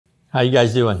How you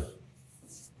guys doing?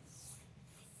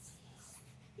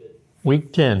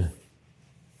 Week 10.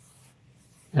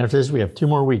 And after this, we have 2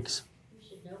 more weeks.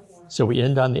 So we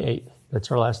end on the 8th.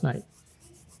 That's our last night.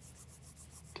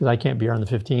 Because I can't be here on the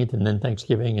 15th and then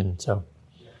Thanksgiving. And so,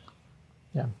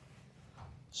 yeah.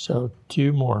 So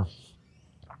 2 more.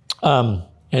 And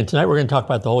tonight we're going to talk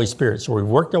about the Holy Spirit. So we've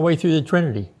worked our way through the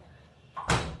Trinity.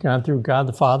 Gone through God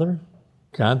the Father,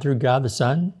 gone through God the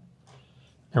Son.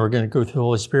 And we're going to go through the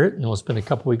Holy Spirit. And we'll spend a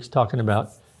couple weeks talking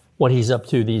about what he's up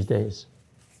to these days.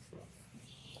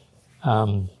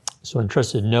 So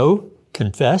entrusted, know,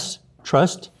 confess,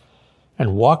 trust,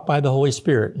 and walk by the Holy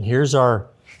Spirit. And here's our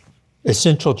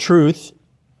essential truth.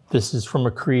 This is from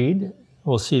a creed.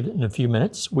 We'll see it in a few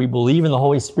minutes. We believe in the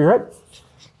Holy Spirit,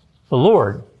 the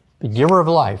Lord, the giver of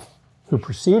life, who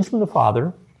proceeds from the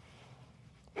Father,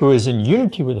 who is in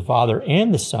unity with the Father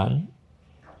and the Son,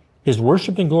 is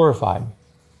worshiped and glorified,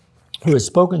 who has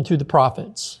spoken through the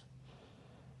prophets.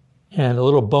 And a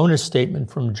little bonus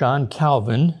statement from John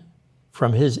Calvin,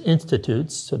 from his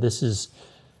Institutes. So this is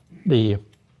the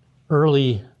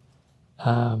early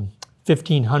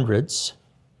 1500s.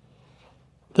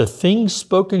 The things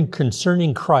spoken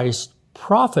concerning Christ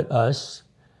profit us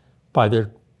by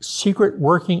the secret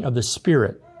working of the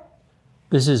Spirit.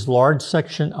 This is large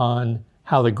section on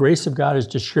how the grace of God is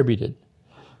distributed.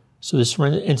 So this is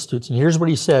from the Institutes. And here's what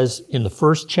he says in the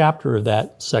first chapter of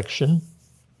that section.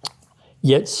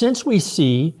 Yet since we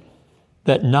see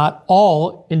that not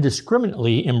all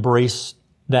indiscriminately embrace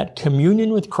that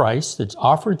communion with Christ that's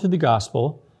offered through the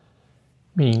gospel,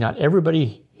 meaning not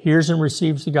everybody hears and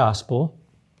receives the gospel,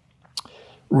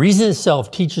 reason itself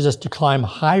teaches us to climb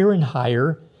higher and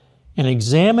higher and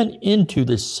examine into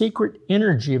the secret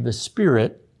energy of the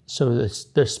Spirit, so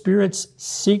the Spirit's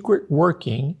secret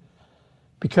working,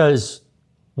 because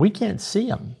we can't see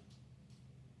him.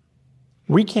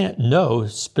 We can't know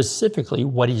specifically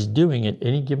what he's doing at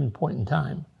any given point in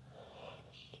time.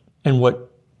 And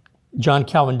what John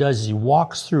Calvin does is he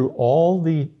walks through all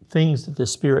the things that the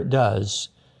Spirit does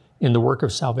in the work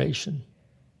of salvation.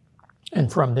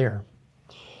 And from there,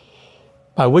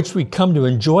 by which we come to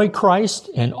enjoy Christ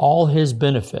and all his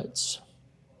benefits.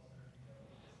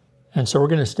 And so we're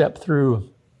going to step through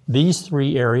these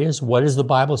 3 areas. What does the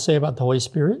Bible say about the Holy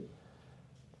Spirit?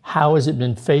 How has it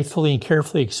been faithfully and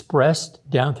carefully expressed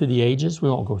down through the ages? We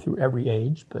won't go through every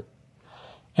age, but...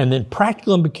 And then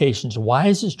practical implications. Why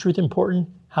is this truth important?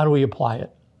 How do we apply it?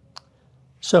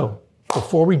 So,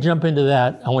 before we jump into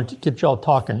that, I want to get y'all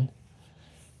talking.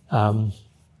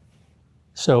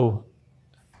 So,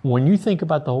 when you think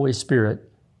about the Holy Spirit,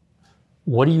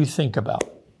 what do you think about?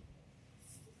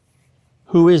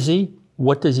 Who is he?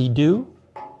 What does he do?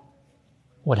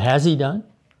 What has he done?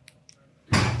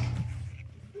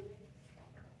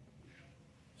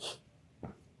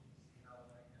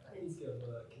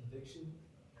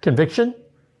 Conviction?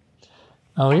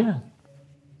 Oh, yeah.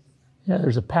 Yeah,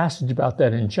 there's a passage about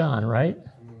that in John, right?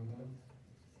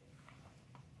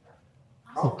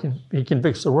 He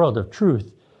convicts the world of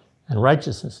truth and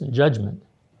righteousness and judgment.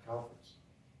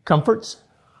 Comforts?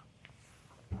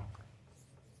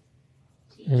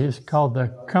 He's called the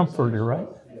Comforter, right?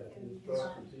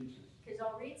 Because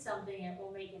I'll read something and it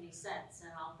won't make any sense, and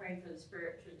I'll pray for the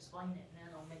Spirit to explain it, and then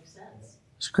it'll make sense.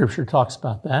 Scripture talks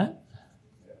about that.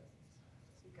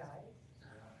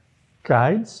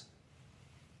 Guides.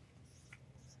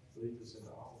 Leads us into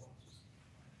all righteousness.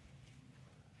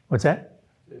 What's that?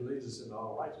 It leads us into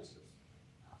all righteousness.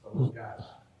 So guides.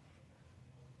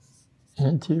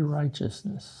 Into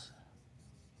righteousness.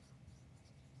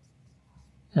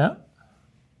 Yeah.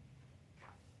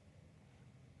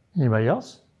 Anybody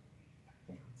else?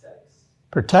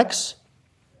 Protects.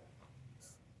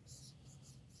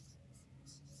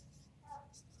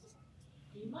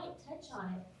 You might touch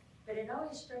on it, but it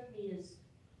always struck me as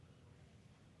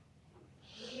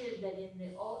weird that in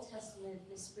the Old Testament,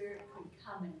 the Spirit could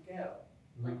come and go.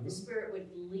 Like the Spirit would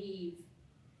leave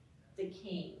the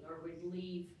king or would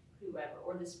leave whoever,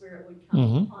 or the Spirit would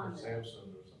come upon them.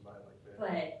 Samson or somebody like that.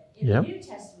 But in the New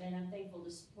Testament, I'm thankful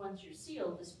once you're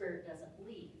sealed, the Spirit doesn't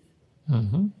leave.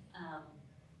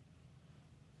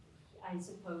 I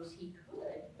suppose he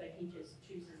could, but he just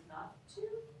chooses not to.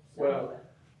 Well,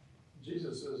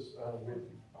 Jesus is with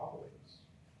you always.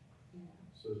 Yeah.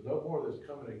 So there's no more that's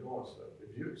coming and going stuff.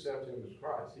 If you accept him as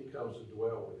Christ, he comes to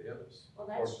dwell within us. Well,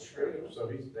 that's true. So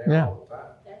he's there all the time.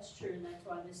 That's true, and that's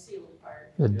why the sealed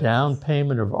part. The down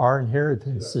payment of our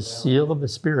inheritance, the seal of the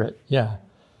Spirit. Yeah.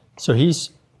 So he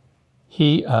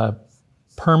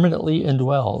permanently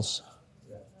indwells.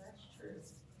 Yeah, that's true.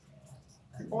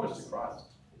 He points to Christ.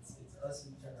 It's us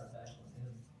who turn our back on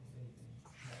him, if anything,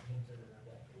 not him turning our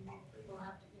back on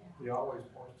He always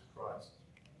points to Christ.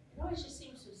 It always just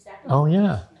seems so sad. Oh,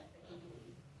 yeah.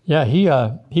 Yeah,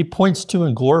 he points to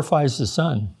and glorifies the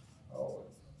Son. Always.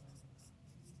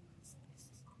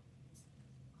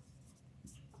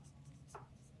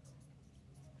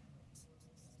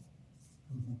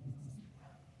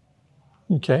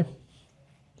 Okay.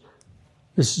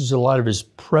 This is a lot of his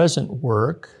present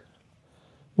work.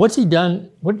 What's he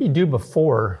done? What did he do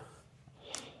before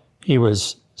he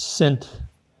was sent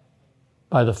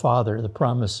by the Father, the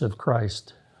promise of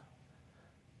Christ?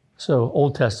 So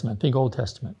Old Testament, think Old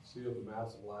Testament. Sealed the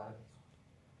mouths of lions.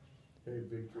 Gave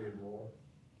victory in war.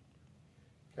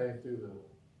 Came through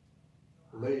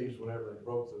the leaves whenever they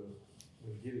broke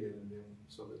with Gideon, and then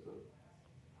so that the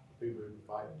people who were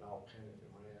fighting all panicked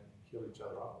and ran and killed each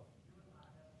other off.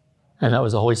 And that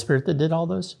was the Holy Spirit that did all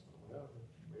those? Well,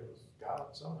 it was God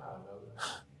somehow or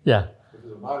another. Yeah. If it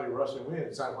was a mighty rushing wind,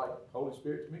 it sounds like Holy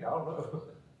Spirit to me. I don't know.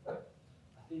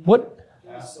 What?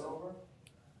 Passover?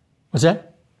 What's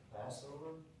that?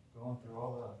 Passover? Going through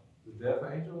all The death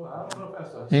angel? I don't know if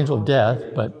that's a Angel of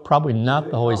death, but probably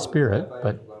not the Holy Spirit,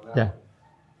 but yeah.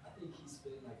 I think he's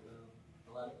been like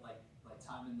a lot of like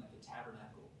time in like the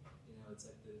tabernacle. You know, it's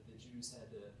like the Jews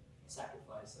had to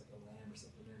sacrifice like a lamb or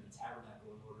something in the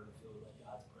tabernacle in order to feel like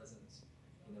God's presence.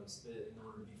 You know, in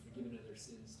order to be forgiven of their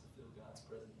sins, to feel God's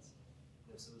presence.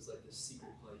 You know, so it was like this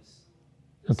secret place.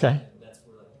 Okay. And that's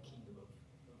where like the kingdom of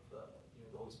the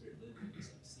Holy Spirit lived. It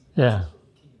was like a secret Yeah. place where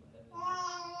the kingdom of heaven.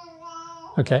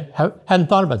 Okay. Hadn't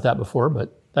thought about that before,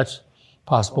 but that's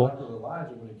possible. Like with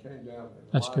Elijah, when he came down,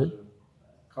 That's Elijah good.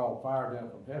 called fire down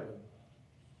from heaven,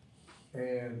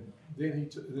 and then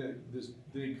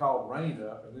he called rain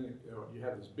up, and then you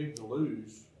have this big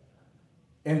deluge,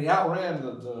 and he outran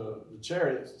the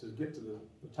chariots to get to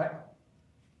the town.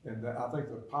 And I think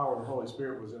the power of the Holy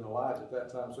Spirit was in Elijah at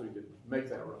that time, so he could make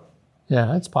that run. Yeah,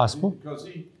 that's possible. Because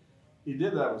he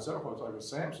did that with several folks, like with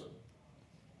Samson.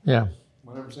 Yeah.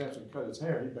 Whenever Samson cut his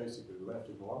hair, he basically left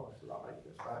him alone. He said, "I'll make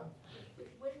this fine."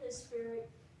 When the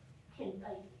Spirit can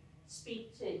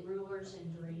speak to rulers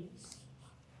in dreams.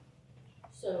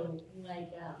 So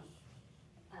like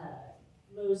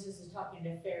Moses is talking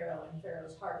to Pharaoh and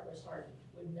Pharaoh's heart was hardened.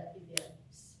 Wouldn't that be the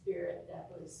Spirit that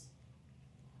was,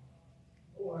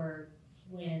 or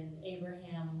when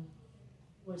Abraham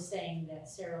was saying that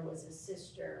Sarah was his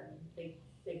sister and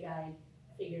the guy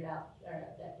figured out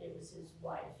that it was his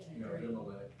wife in a dream.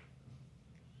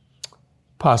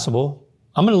 Possible.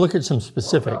 I'm going to look at some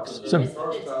specifics. The Some,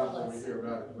 first time when we hear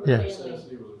about it, Yeah. it says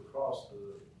he was across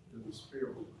the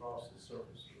Spirit was across the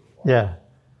surface of the water. yeah.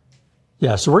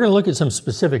 Yeah, so we're going to look at some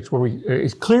specifics where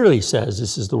it clearly says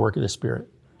this is the work of the Spirit.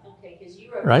 Okay, because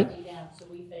you wrote Right? everything down, so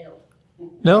we failed.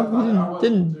 No,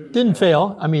 didn't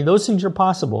fail. I mean, those things are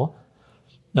possible.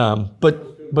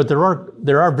 But there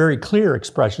are very clear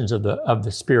expressions of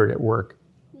the Spirit at work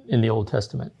in the Old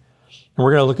Testament, and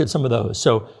we're going to look at some of those.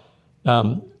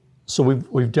 So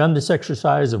we've done this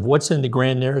exercise of what's in the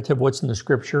grand narrative, what's in the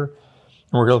Scripture,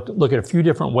 and we're going to look at a few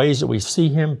different ways that we see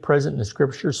Him present in the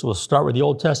Scripture. So we'll start with the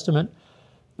Old Testament,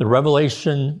 the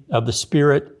revelation of the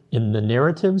Spirit in the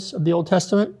narratives of the Old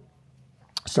Testament,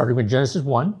 starting with Genesis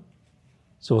 1.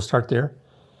 So we'll start there.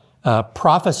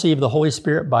 Prophecy of the Holy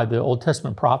Spirit by the Old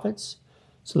Testament prophets.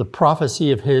 So the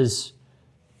prophecy of His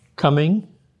coming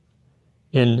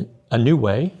in a new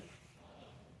way.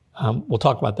 We'll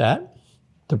talk about that.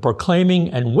 The proclaiming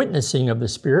and witnessing of the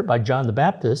Spirit by John the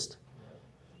Baptist.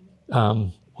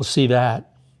 We'll see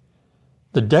that.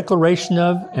 The declaration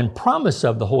of and promise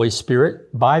of the Holy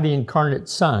Spirit by the incarnate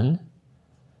Son.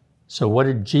 So what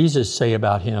did Jesus say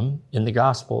about Him in the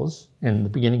Gospels, in the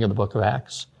beginning of the book of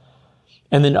Acts?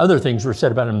 And then other things were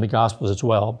said about Him in the Gospels as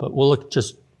well, but we'll look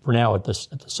just for now at the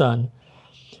Son.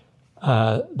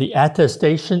 The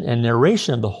attestation and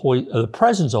narration of the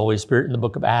presence of the Holy Spirit in the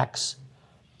book of Acts.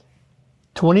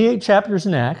 28 chapters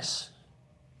in Acts,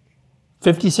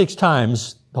 56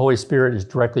 times the Holy Spirit is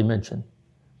directly mentioned.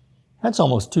 That's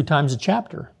almost 2 times a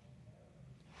chapter,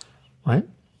 right?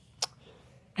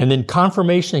 And then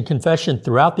confirmation and confession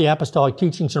throughout the apostolic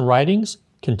teachings and writings,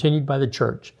 continued by the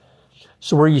church.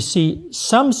 So where you see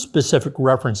some specific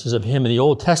references of Him in the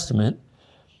Old Testament,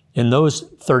 in those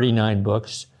 39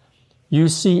 books, you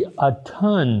see a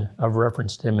ton of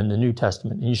reference to Him in the New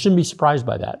Testament. And you shouldn't be surprised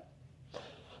by that.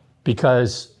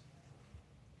 Because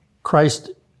Christ,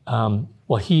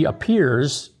 He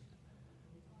appears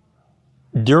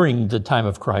during the time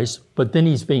of Christ, but then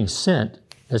He's being sent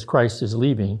as Christ is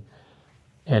leaving,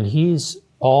 and He's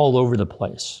all over the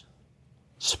place,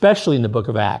 especially in the book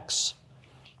of Acts.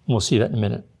 And we'll see that in a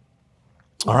minute.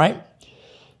 All right?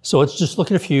 So let's just look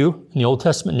at a few in the Old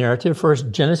Testament narrative. First,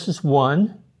 Genesis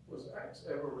 1. Was Acts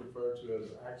ever referred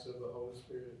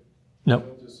No. Is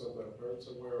that just something I've heard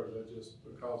somewhere, or is that just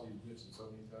because he's mentioned so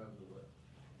many times? Or what?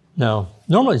 No.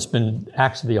 Normally it's been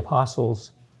Acts of the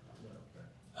Apostles.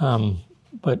 So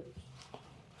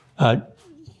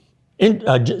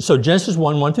Genesis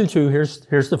 1 through 2,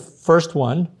 here's the first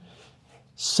one.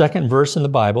 Second verse in the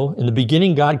Bible. In the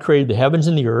beginning, God created the heavens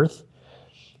and the earth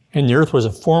the earth was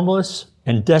a formless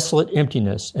and desolate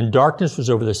emptiness, and darkness was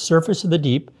over the surface of the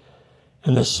deep,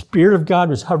 and the Spirit of God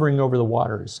was hovering over the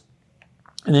waters.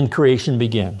 And then creation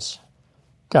begins.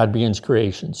 God begins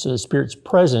creation. So the Spirit's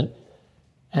present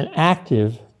and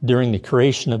active during the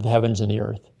creation of the heavens and the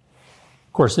earth.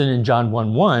 Of course, then in John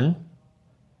 1:1,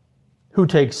 who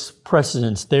takes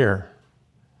precedence there?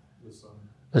 The Son.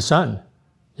 The Son,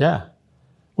 yeah,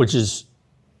 which is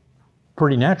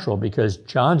pretty natural because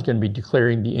John's going to be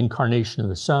declaring the incarnation of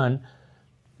the Son,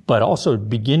 but also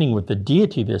beginning with the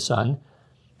deity of the Son.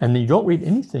 And then you don't read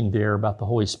anything there about the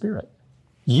Holy Spirit.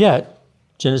 Yet,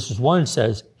 Genesis 1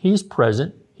 says he's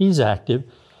present, he's active.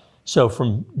 So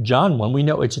from John 1, we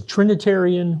know it's a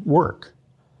Trinitarian work.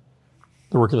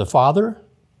 The work of the Father,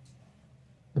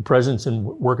 the presence and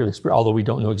work of the Spirit, although we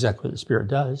don't know exactly what the Spirit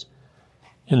does,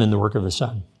 and then the work of the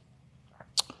Son.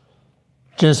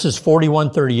 Genesis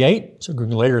 41:38, so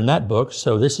going later in that book.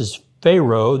 So this is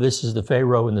Pharaoh. This is the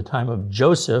Pharaoh in the time of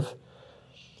Joseph.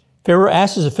 Pharaoh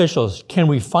asked his officials, can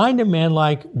we find a man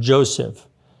like Joseph,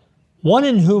 one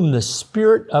in whom the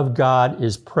Spirit of God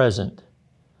is present?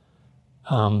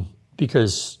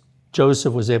 Because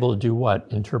Joseph was able to do what?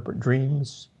 Interpret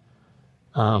dreams.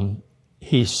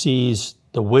 He sees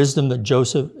the wisdom that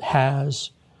Joseph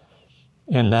has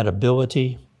and that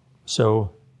ability.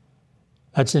 So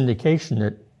that's indication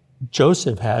that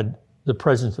Joseph had the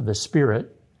presence of the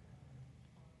Spirit.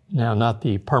 Now, not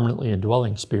the permanently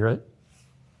indwelling Spirit.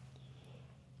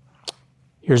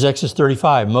 Here's Exodus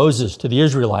 35, Moses to the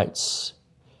Israelites.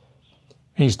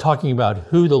 And he's talking about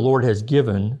who the Lord has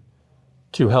given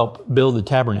to help build the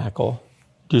tabernacle,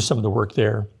 do some of the work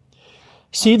there.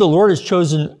 See, the Lord has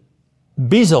chosen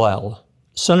Bezalel,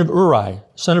 son of Uri,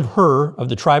 son of Hur, of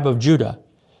the tribe of Judah.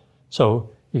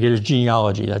 So you get his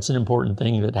genealogy. That's an important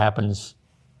thing that happens,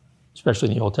 especially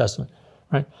in the Old Testament,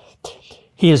 right?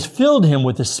 He has filled him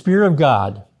with the Spirit of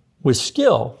God, with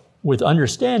skill, with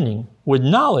understanding, with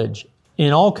knowledge,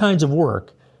 in all kinds of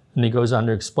work. And he goes on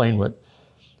to explain what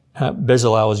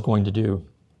Bezalel is going to do.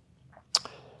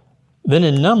 Then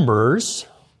in Numbers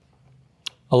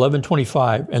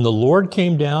 11:25, and the Lord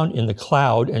came down in the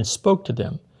cloud and spoke to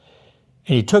them.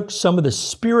 And he took some of the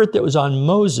Spirit that was on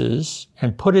Moses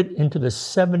and put it into the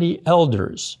 70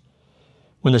 elders.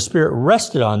 When the Spirit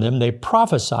rested on them, they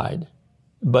prophesied,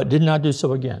 but did not do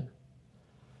so again.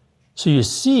 So you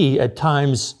see at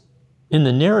times in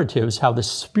the narratives how the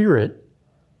Spirit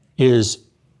is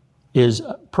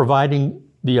providing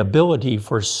the ability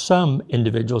for some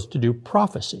individuals to do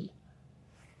prophecy.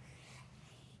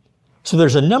 So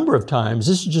there's a number of times,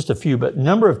 this is just a few, but a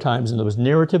number of times in those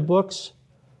narrative books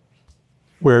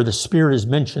where the Spirit is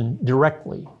mentioned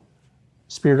directly.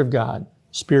 Spirit of God,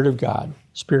 Spirit of God,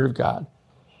 Spirit of God.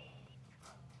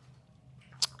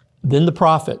 Then the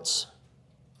prophets.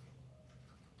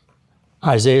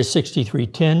 Isaiah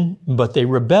 63:10, but they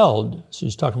rebelled, so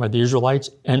he's talking about the Israelites,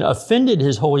 and offended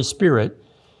his Holy Spirit,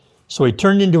 so he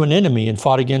turned into an enemy and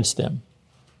fought against them.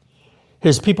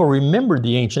 His people remembered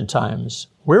the ancient times.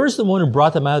 Where is the one who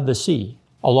brought them out of the sea,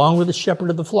 along with the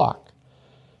shepherd of the flock?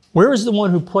 Where is the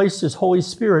one who placed his Holy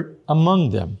Spirit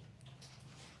among them?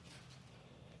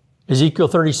 Ezekiel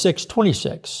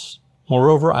 36:26,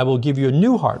 moreover, I will give you a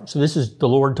new heart. So this is the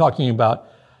Lord talking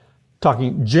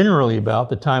generally about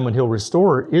the time when he'll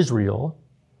restore Israel.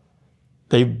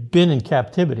 They've been in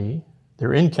captivity.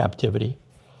 They're in captivity.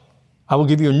 I will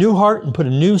give you a new heart and put a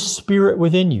new spirit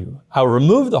within you. I will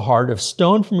remove the heart of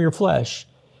stone from your flesh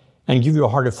and give you a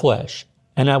heart of flesh.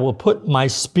 And I will put my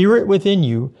spirit within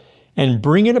you and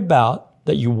bring it about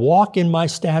that you walk in my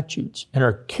statutes and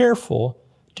are careful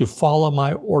to follow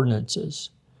my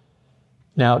ordinances.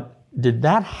 Now, did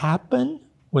that happen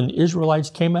when the Israelites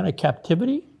came out of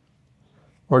captivity?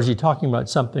 Or is he talking about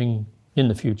something in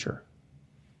the future?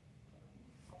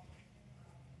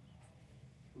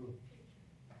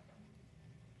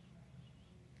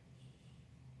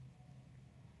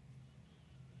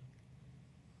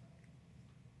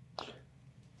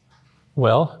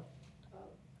 Well,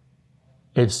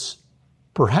 it's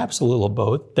perhaps a little of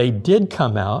both. They did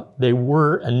come out. They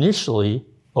were initially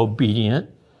obedient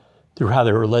through how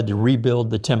they were led to rebuild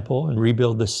the temple and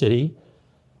rebuild the city.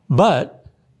 But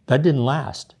that didn't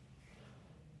last.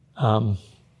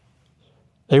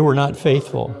 They were not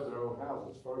faithful. They had their own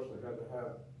houses. First, they had to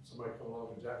have somebody come along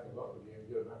and jack them up again and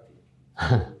get them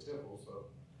after the temple. So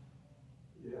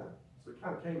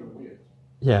kind of came and went.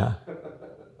 Yeah.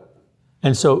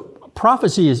 And so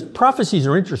prophecies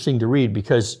are interesting to read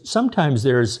because sometimes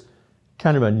there's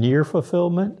kind of a near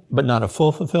fulfillment, but not a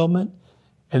full fulfillment.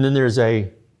 And then there's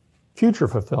a future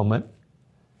fulfillment.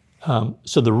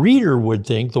 So the reader would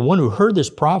think, the one who heard this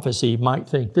prophecy might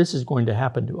think this is going to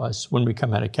happen to us when we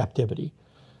come out of captivity.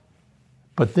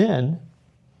 But then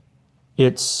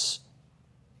it's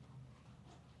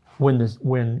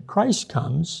when Christ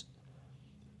comes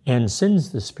and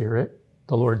sends the Spirit,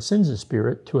 the Lord sends the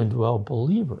Spirit to indwell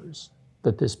believers,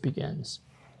 that this begins,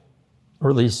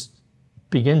 or at least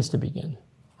begins to begin.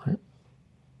 Right?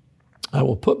 I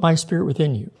will put my Spirit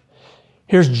within you.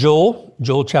 Here's Joel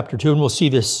chapter 2, and we'll see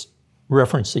this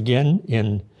reference again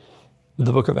in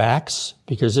the book of Acts,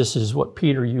 because this is what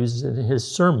Peter uses in his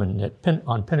sermon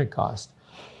on Pentecost.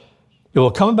 It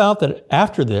will come about that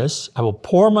after this, I will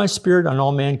pour my Spirit on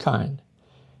all mankind,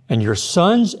 and your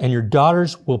sons and your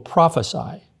daughters will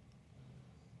prophesy.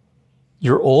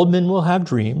 Your old men will have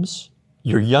dreams,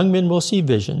 your young men will see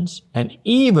visions, and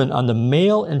even on the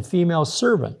male and female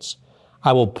servants,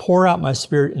 I will pour out my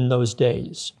Spirit in those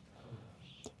days.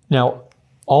 Now,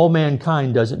 all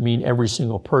mankind doesn't mean every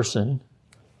single person,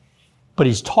 but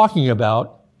he's talking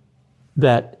about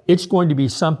that it's going to be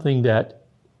something that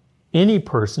any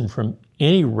person from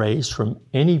any race, from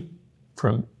any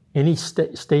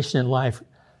station in life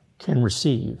can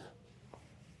receive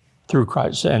through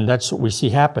Christ. And that's what we see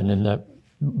happen. And the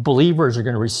believers are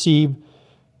going to receive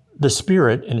the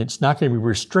Spirit, and it's not going to be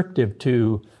restrictive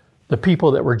to the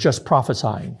people that were just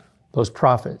prophesying, those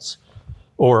prophets,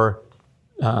 or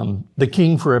the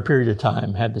king for a period of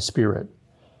time had the Spirit.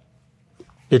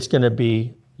 It's going to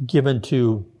be given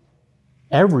to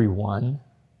everyone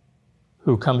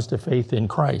who comes to faith in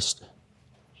Christ.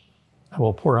 I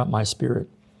will pour out my Spirit.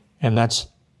 And that's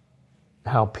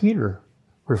how Peter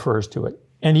refers to it.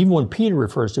 And even when Peter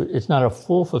refers to it, it's not a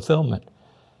full fulfillment.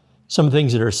 Some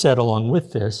things that are said along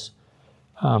with this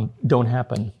don't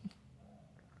happen.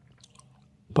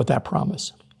 But that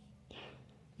promise.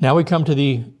 Now we come to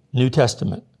the New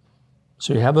Testament.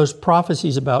 So you have those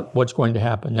prophecies about what's going to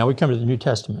happen. Now we come to the New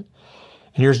Testament.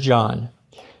 And here's John.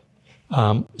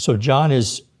 So John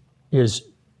is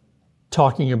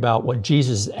talking about what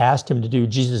Jesus asked him to do.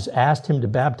 Jesus asked him to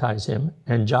baptize him,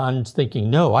 and John's thinking,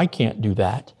 no, I can't do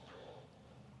that.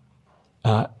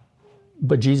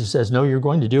 But Jesus says, no, you're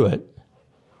going to do it.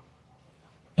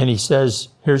 And he says,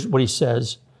 here's what he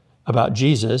says about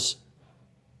Jesus.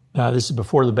 This is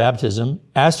before the baptism.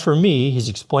 As for me, he's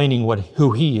explaining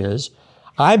who he is.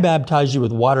 I baptize you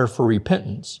with water for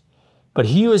repentance. But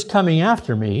he who is coming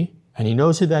after me, and he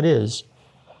knows who that is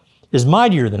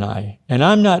mightier than I, and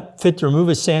I'm not fit to remove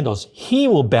his sandals. He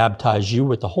will baptize you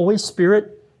with the Holy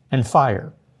Spirit and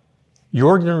fire.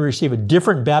 You're going to receive a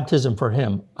different baptism for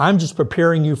him. I'm just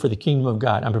preparing you for the kingdom of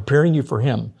God. I'm preparing you for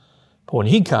him. But when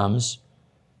he comes,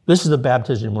 this is the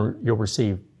baptism you'll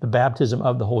receive, the baptism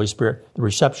of the Holy Spirit, the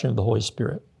reception of the Holy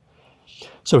Spirit.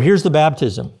 So here's the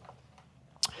baptism.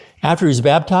 After he's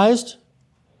baptized,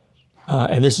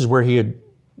 and this is where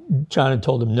John had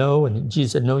told him no, and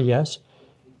Jesus said no, yes.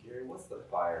 Gary, what's the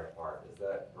fire part? Is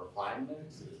that refinement?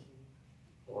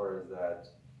 Or is that,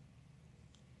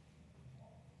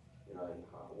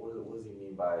 what does he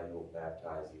mean by he will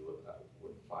baptize you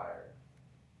with fire?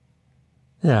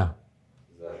 Yeah.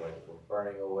 Is that like the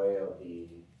burning away of the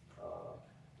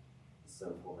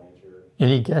sinful nature?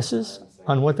 Any guesses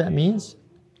on what that means?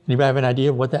 Anybody have an idea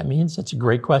of what that means? That's a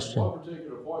great question. One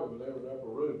particular point when they were in the upper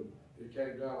room, it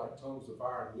came down like tongues of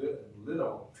fire and lit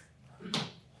on them.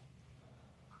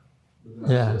 But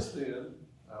Yeah. Since then,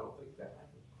 I don't think that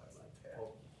happened quite like that.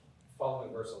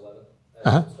 Following verse 11,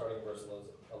 starting in verse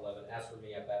 11, as for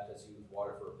me, I baptize you with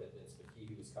water for repentance, but he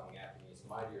who is coming after me is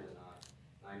mightier than I,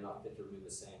 and I am not fit to remove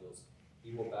his sandals.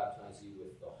 He will baptize you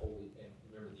with the holy, and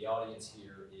remember the audience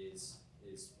here is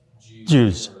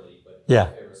Jews. Generally, but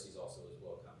Pharisees also as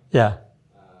well coming. Yeah.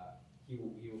 He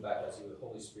will baptize you with the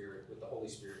Holy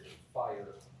Spirit and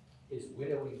fire. His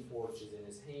winnowing fork is in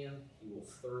his hand. He will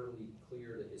thoroughly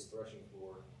clear his threshing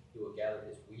floor. He will gather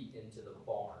his wheat into the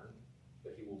barn,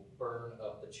 but he will burn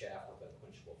up the chaff with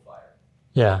unquenchable fire.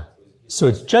 Yeah. So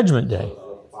it's Judgment Day.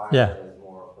 So the fire Yeah. is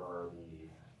more for the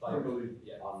Unbelief.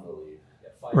 unbelief.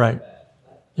 Fire Right. is bad.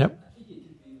 Yep. I think it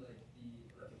could be like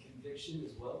a conviction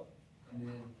as well. And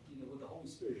then, what the Holy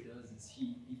Spirit does is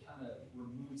he kind of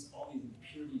removes all these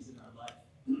impurities in our life.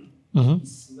 Mm-hmm. He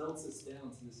smelts us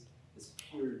down to this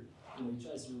pure, he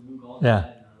tries to remove all Yeah.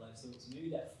 that in our life. So maybe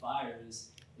that fire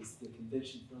is the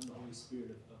conviction from the Holy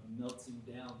Spirit of melting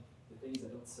down the things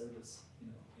that don't serve us,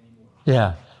 anymore.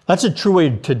 Yeah. That's a true way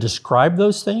to describe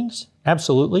those things.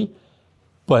 Absolutely.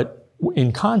 But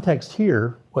in context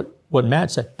here, what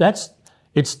Matt said,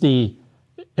 it's the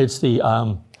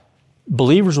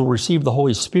believers will receive the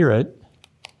Holy Spirit.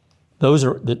 Those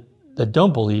that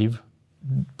don't believe,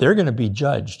 they're going to be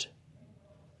judged,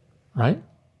 right?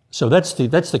 So that's the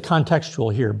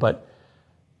contextual here. But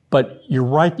you're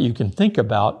right that you can think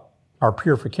about our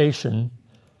purification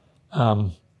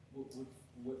and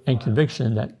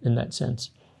conviction in that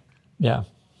sense. Yeah,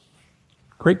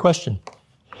 great question.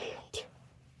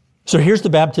 So here's the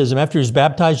baptism. After he was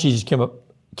baptized, Jesus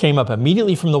came up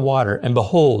immediately from the water, and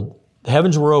behold, the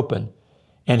heavens were open,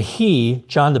 and he,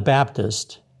 John the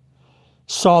Baptist,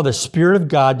 saw the Spirit of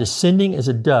God descending as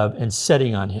a dove and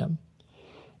setting on him.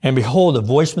 And behold, a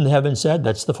voice from the heaven said,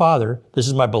 that's the Father, this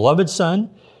is my beloved Son,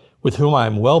 with whom I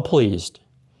am well pleased.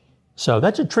 So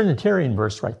that's a Trinitarian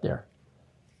verse right there.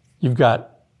 You've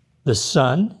got the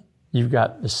Son, you've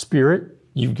got the Spirit,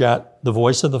 you've got the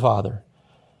voice of the Father.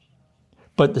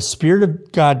 But the Spirit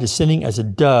of God descending as a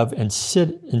dove and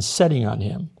setting on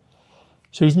him.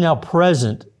 So he's now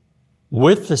present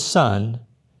with the Son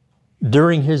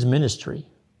during his ministry.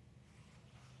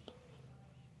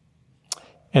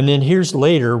 And then here's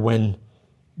later when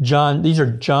John, these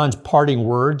are John's parting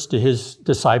words to his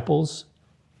disciples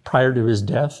prior to his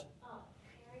death.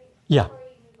 Harry, Yeah. before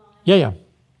you move on, Yeah.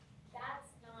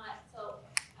 that's not, so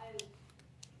I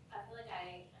feel like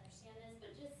I understand this,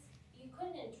 but just, you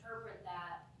couldn't interpret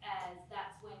that as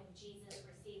that's when Jesus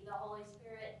received the Holy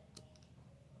Spirit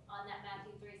on that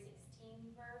Matthew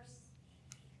 3:16 verse.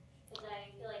 Because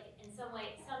I feel like in some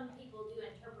way, some people do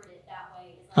interpret it that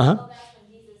way. It's like, oh, that's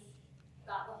when Jesus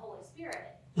got the Holy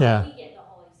Spirit. Yeah. We get the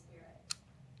Holy Spirit.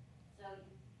 So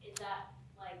is that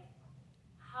like,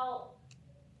 how,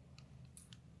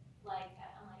 like,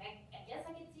 I guess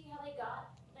I could see how they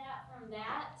got that from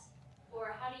that,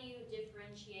 or how do you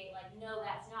differentiate, like, no,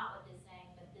 that's not what this is saying,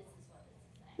 but this is what this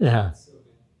is saying? Yeah. So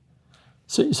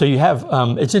good. So you have,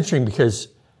 it's interesting because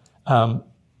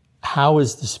how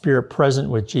is the Spirit present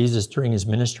with Jesus during his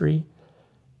ministry?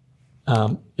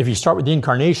 If you start with the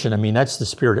incarnation, I mean, that's the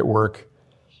Spirit at work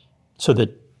so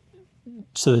that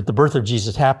the birth of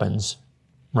Jesus happens,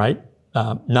 right?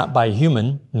 Not by a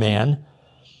human man,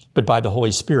 but by the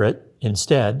Holy Spirit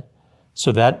instead.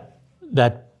 So that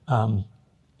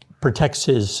protects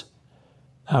his,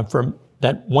 from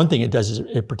that one thing it does is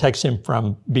it protects him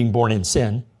from being born in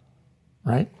sin,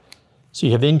 right? So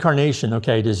you have the incarnation.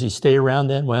 Okay, does he stay around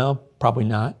then? Well, probably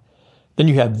not. Then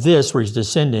you have this where he's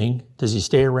descending. Does he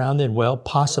stay around then? Well,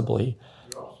 possibly.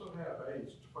 You also have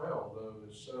age 12, though,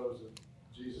 that shows that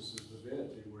Jesus'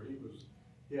 divinity, where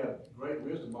he had great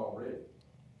wisdom already.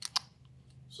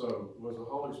 So was the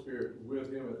Holy Spirit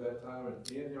with him at that time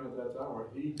and in him at that time, or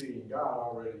he being God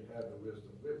already had the wisdom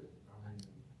with him? I mean,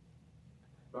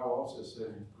 the Bible also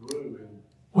said he grew in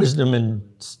Wisdom and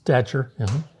stature,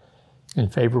 in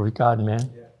favor with God and man.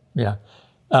 Yeah.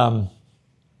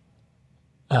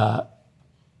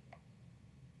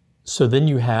 So then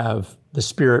you have the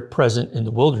Spirit present in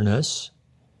the wilderness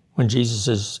when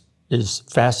Jesus is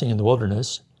fasting in the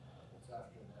wilderness.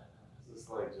 Is this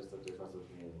like just the difference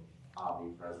between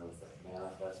omnipresence and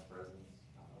manifest presence?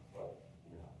 But,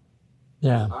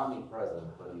 Yeah. he's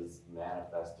omnipresent, but he's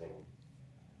manifesting,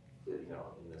 in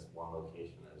this one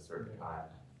location at a certain time.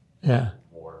 Yeah.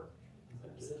 More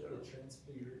than Is just that the general.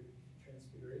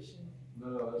 transfiguration?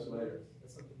 No, that's later.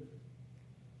 That's something different.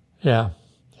 Yeah.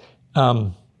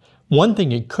 One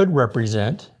thing it could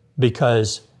represent,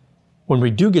 because when we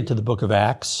do get to the book of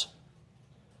Acts,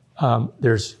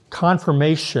 there's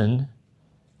confirmation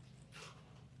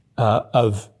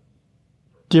of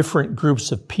different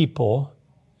groups of people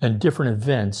and different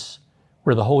events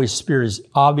where the Holy Spirit is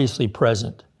obviously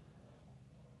present.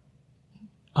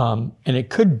 And it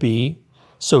could be,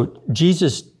 so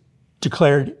Jesus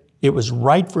declared it was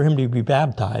right for him to be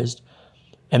baptized,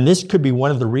 and this could be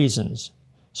one of the reasons.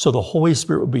 So the Holy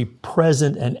Spirit would be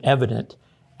present and evident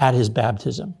at his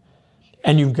baptism.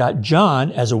 And you've got John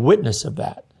as a witness of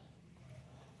that.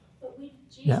 But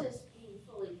Jesus Yeah. being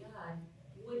fully God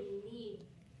wouldn't need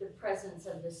the presence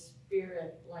of the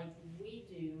Spirit like we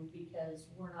do because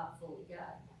we're not fully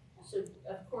God. So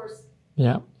of course,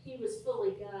 Yeah. he was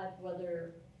fully God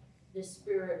whether the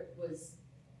Spirit was,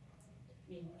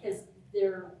 because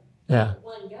they're Yeah.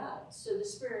 one God. So the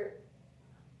Spirit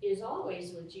is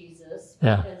always with Jesus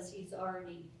Yeah. because he's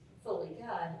already fully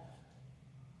God.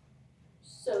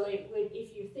 So it would,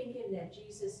 if you're thinking that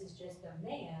Jesus is just a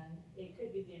man, it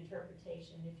could be the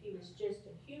interpretation. If he was just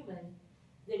a human,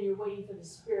 then you're waiting for the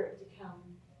Spirit to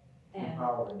come and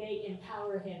may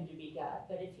empower him to be God.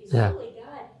 But if he's Yeah. fully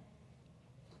God,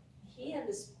 he and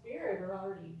the Spirit are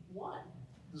already one.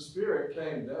 The Spirit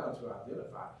came down to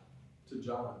identify. to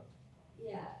John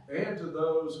Yeah. and to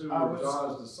those who I were was-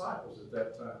 John's disciples at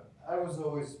that time. I was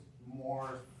always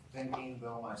more thinking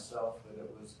though myself that it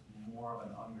was more of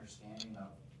an understanding of,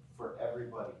 for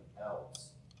everybody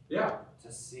else, Yeah,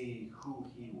 to see who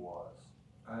he was.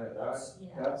 that's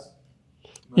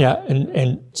Yeah,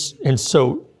 and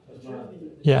so,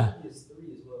 yeah. He is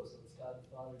three as well, so it's God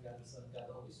the Father, God the Son, God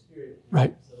the Holy Spirit.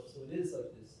 Right. So it is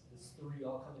like this three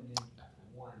all coming in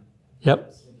one.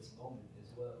 Yep. In this moment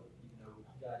as well. You know,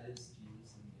 God is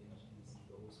Jesus, and Jesus is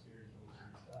the Holy Spirit, and the Holy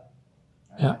Spirit is God.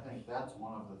 And Yeah. I think that's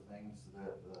one of the things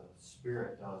that the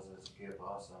Spirit does is give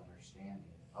us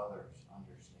understanding, others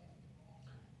understanding.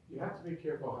 You have to be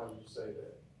careful how you say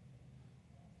that.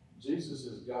 Jesus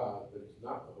is God, but he's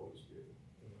not the Holy Spirit.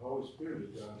 And the Holy Spirit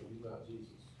is God, but he's not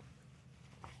Jesus.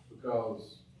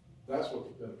 Because that's what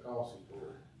the Pentecostals do.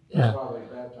 Yeah. That's why they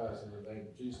baptize in the name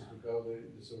of Jesus, because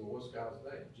they say, well, what's God's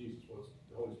name? Jesus. What's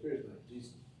the Holy Spirit's name?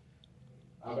 Jesus.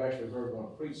 I've actually heard one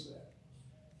preach that.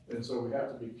 And so we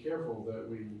have to be careful that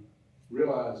we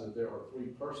realize that there are three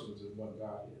persons in one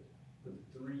Godhead. The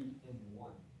three in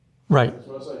one. Right, That's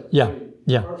what I say. Yeah, Three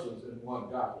yeah. persons in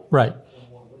one Godhead. right. In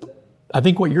one. What does that mean? I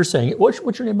think what you're saying, what's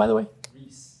your name, by the way?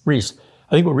 Reese. Reese.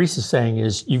 I think what Reese is saying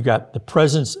is you've got the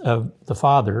presence of the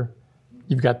Father,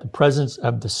 you've got the presence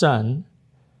of the Son,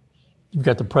 you've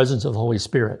got the presence of the Holy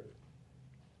Spirit.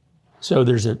 So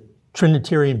there's a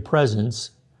Trinitarian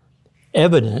presence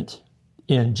evident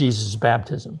in Jesus'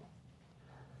 baptism.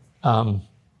 And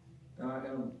I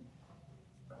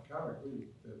kind of agree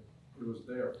that it was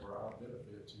there for our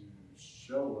benefit to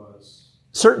show us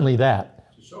Certainly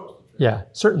that. the Trinity. Yeah,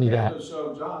 certainly And that. to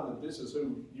show John that this is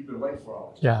who you've been waiting for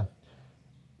all this. Yeah.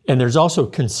 And there's also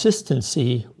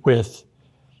consistency with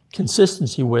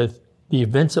the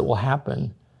events that will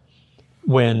happen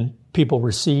when people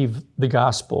receive the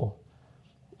gospel.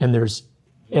 And there's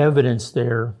evidence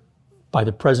there by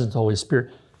the presence of the Holy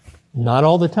Spirit. Not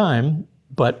all the time,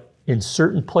 but in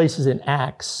certain places in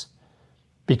Acts,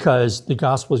 because the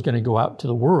gospel is going to go out to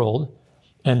the world,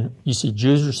 and you see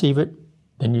Jews receive it,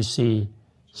 then you see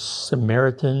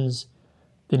Samaritans,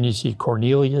 then you see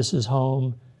Cornelius'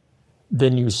 home,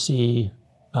 then you see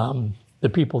the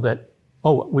people that,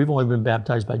 we've only been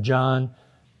baptized by John.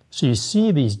 So you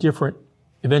see these different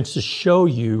events to show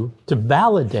you, to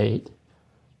validate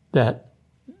that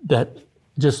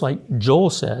just like Joel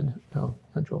said, no,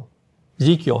 not Joel,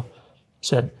 Ezekiel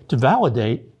said, to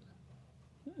validate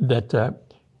that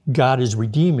God is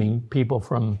redeeming people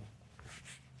from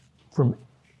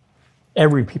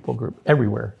every people group,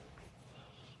 everywhere.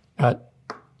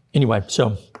 Anyway,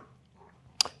 so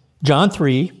John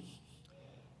 3,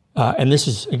 and this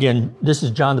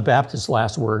is John the Baptist's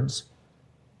last words.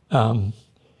 The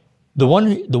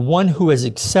one who has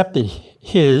accepted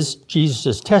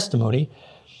Jesus' testimony,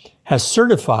 has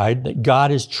certified that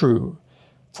God is true.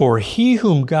 For he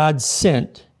whom God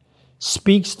sent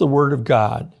speaks the word of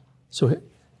God. So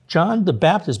John the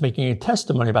Baptist is making a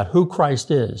testimony about who Christ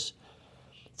is.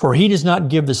 For he does not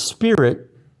give the Spirit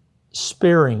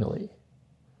sparingly.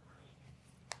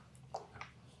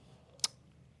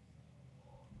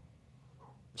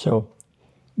 So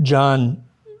John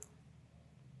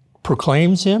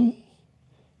proclaims him.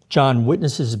 John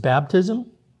witnesses his baptism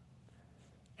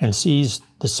and sees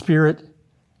the Spirit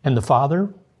and the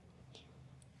Father.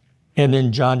 And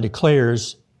then John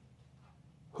declares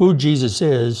who Jesus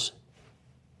is,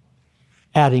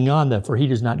 adding on that, for he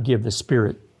does not give the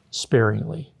Spirit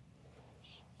sparingly.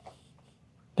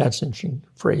 That's an interesting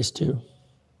phrase too.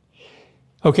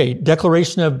 Okay,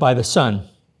 declaration of by the Son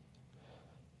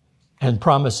and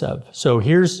promise of. So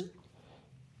here's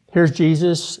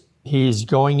Jesus. He's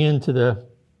going into the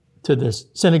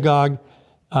synagogue,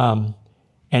 and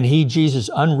Jesus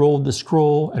unrolled the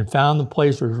scroll and found the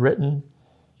place where it was written,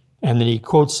 and then he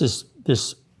quotes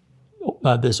this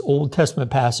Old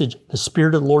Testament passage: "The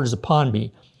Spirit of the Lord is upon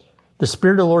me. The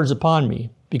Spirit of the Lord is upon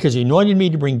me, because he anointed me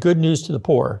to bring good news to the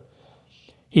poor.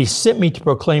 He sent me to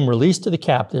proclaim release to the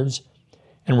captives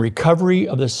and recovery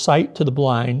of the sight to the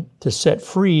blind, to set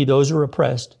free those who are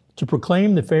oppressed, to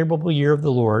proclaim the favorable year of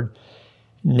the Lord."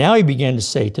 Now he began to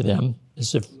say to them,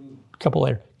 this is a couple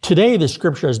later, "Today the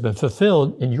scripture has been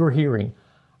fulfilled in your hearing.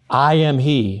 I am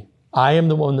he. I am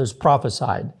the one that's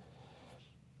prophesied.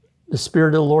 The Spirit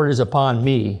of the Lord is upon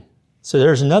me." So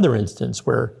there's another instance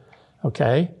where,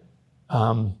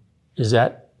 is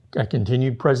that a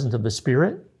continued presence of the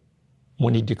Spirit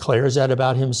when he declares that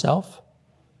about himself?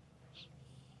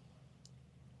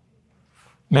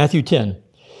 Matthew 10.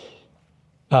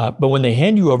 But when they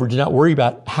hand you over, do not worry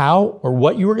about how or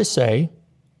what you are to say,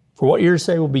 for what you're to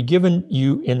say will be given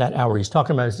you in that hour. He's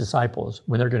talking about his disciples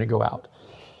when they're going to go out.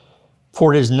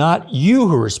 For it is not you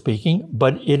who are speaking,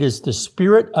 but it is the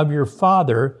Spirit of your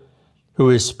Father who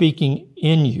is speaking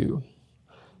in you.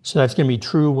 So that's going to be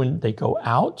true when they go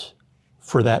out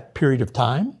for that period of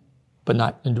time, but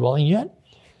not indwelling yet.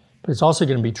 But it's also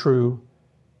going to be true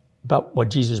about what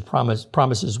Jesus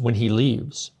promises when he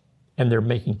leaves, and they're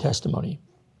making testimony.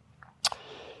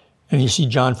 And you see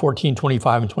John 14,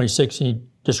 25 and 26, and he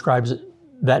describes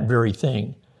that very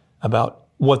thing about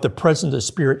what the presence of the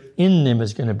Spirit in them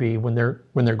is going to be when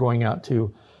they're going out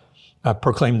to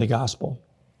proclaim the gospel.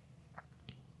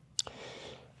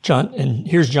 And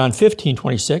here's John 15,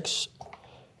 26.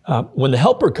 When the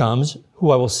Helper comes, who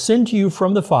I will send to you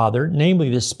from the Father, namely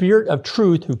the Spirit of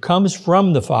truth who comes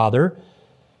from the Father,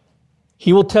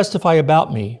 he will testify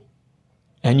about me.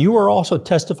 And you are also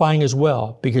testifying as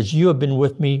well, because you have been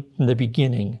with me from the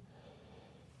beginning.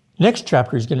 Next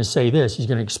chapter, he's going to say this. He's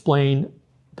going to explain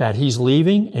that he's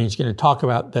leaving, and he's going to talk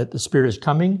about that the Spirit is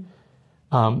coming.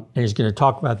 And he's going to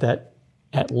talk about that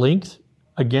at length,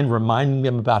 again, reminding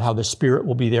them about how the Spirit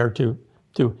will be there to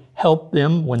help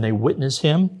them when they witness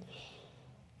him.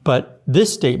 But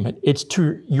this statement, it's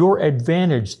to your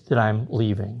advantage that I'm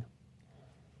leaving.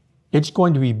 It's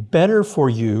going to be better for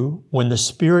you when the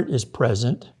Spirit is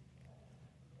present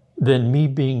than me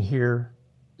being here,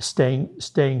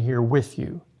 staying here with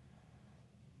you.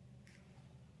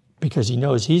 Because he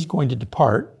knows he's going to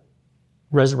depart,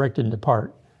 resurrected and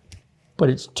depart. But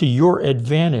it's to your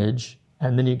advantage,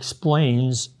 and then he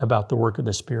explains about the work of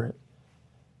the Spirit.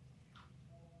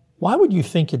 Why would you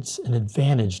think it's an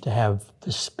advantage to have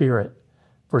the Spirit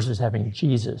versus having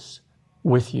Jesus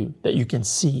with you, that you can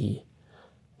see,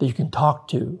 that you can talk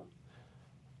to,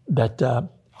 that,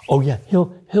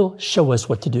 he'll show us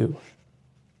what to do.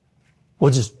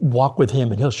 We'll just walk with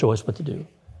him and he'll show us what to do.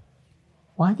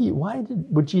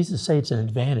 Would Jesus say it's an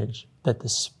advantage that the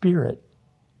Spirit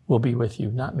will be with you,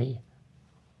 not me?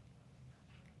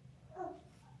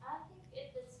 I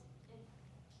think if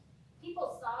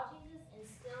people saw Jesus and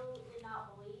still did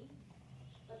not believe,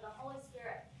 but the Holy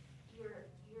Spirit, you're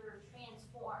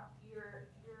transformed. Your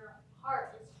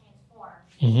heart is transformed.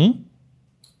 Mm-hmm.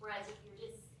 Whereas if you're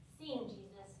just seeing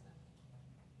Jesus,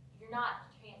 you're not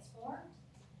transformed.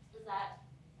 Is that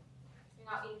you're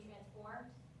not being transformed?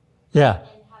 Yeah. And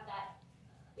have that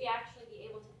we actually be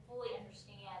able to fully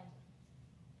understand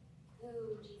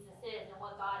who Jesus is and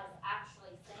what God is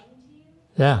actually saying to you.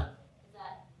 Yeah. Is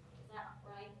that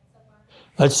right so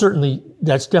far?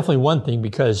 That's definitely one thing,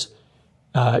 because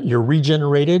you're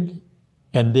regenerated,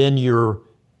 and then you've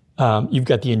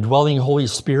got the indwelling Holy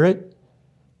Spirit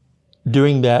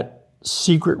doing that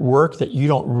secret work that you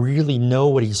don't really know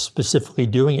what he's specifically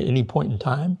doing at any point in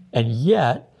time. And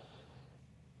yet,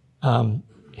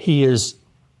 he is,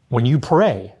 when you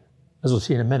pray, as we'll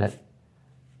see in a minute,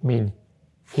 I mean,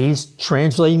 he's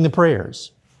translating the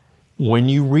prayers. When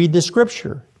you read the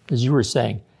scripture, as you were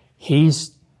saying,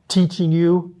 he's teaching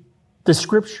you the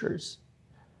scriptures,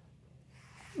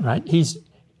 right? What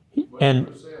you were saying a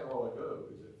while ago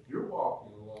is that you're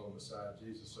walking along beside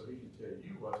Jesus so he can tell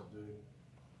you what to do.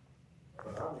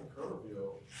 But I'm in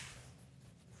Kerrville,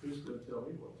 who's going to tell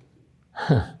me what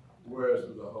to do? Whereas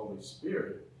with the Holy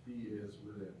Spirit, he is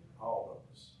within all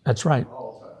of us. That's right.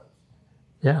 All times.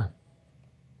 Yeah.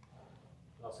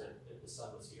 Also, if the Son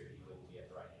was here, he wouldn't be at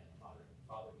the right hand of the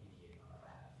Father mediating on our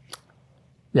behalf.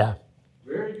 Yeah.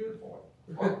 Very good point.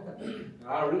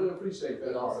 I really appreciate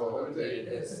that. It also needed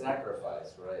his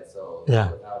sacrifice, right? So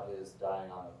Yeah. without his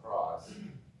dying on the cross,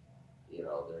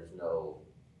 there's no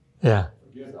Yeah.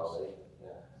 Forgiveness. salvation. Yeah.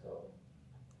 So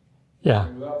Yeah.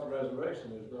 And without the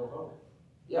resurrection, there's no hope.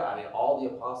 yeah, I mean, all the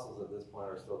apostles at this point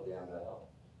are still damned to hell.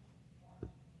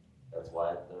 That's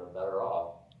why they're better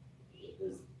off with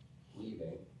his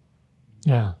leaving.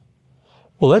 Yeah.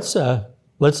 Well, let's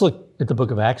look at the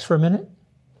book of Acts for a minute,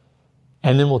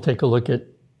 and then we'll take a look at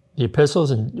the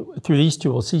epistles, and through these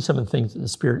two, we'll see some of the things that the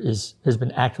Spirit has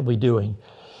been actively doing.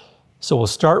 So we'll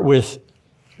start with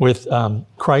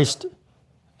Christ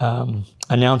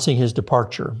announcing his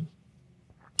departure.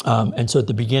 And so at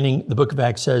the beginning, the book of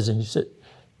Acts says, and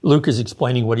Luke is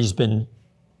explaining what he's been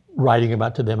writing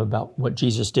about to them about what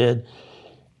Jesus did.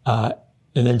 And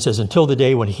then it says, until the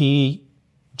day when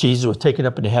Jesus was taken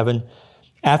up into heaven,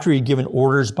 after he had given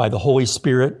orders by the Holy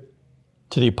Spirit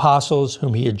to the apostles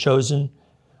whom he had chosen,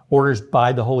 orders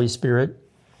by the Holy Spirit.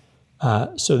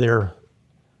 So there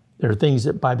are things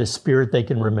that by the Spirit they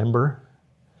can remember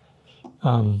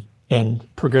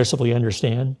and progressively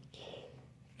understand.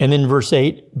 And then verse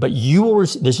 8, but you will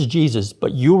receive, this is Jesus,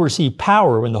 but you will receive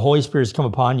power when the Holy Spirit has come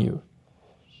upon you.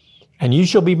 And you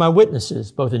shall be my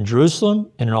witnesses, both in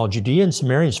Jerusalem and in all Judea and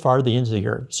Samaria, as far as the ends of the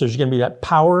earth. So there's going to be that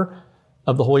power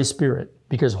of the Holy Spirit,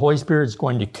 because the Holy Spirit is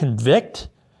going to convict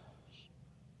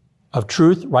of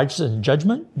truth, righteousness, and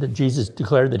judgment, that Jesus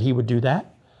declared that he would do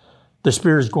that. The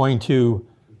Spirit is going to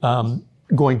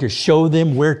show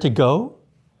them where to go.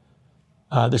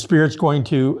 The Spirit's going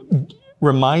to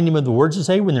remind them of the words to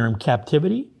say when they're in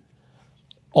captivity.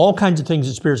 All kinds of things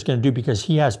the Spirit's going to do because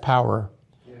he has power.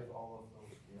 Give all of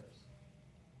those gifts.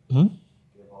 Hmm?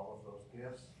 Give all of those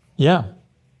gifts. Yeah.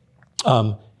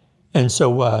 And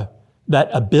so that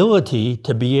ability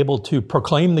to be able to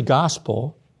proclaim the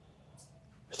gospel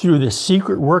through the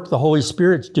secret work the Holy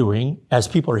Spirit's doing as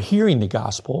people are hearing the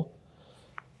gospel.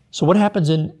 So what happens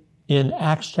in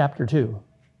Acts chapter 2?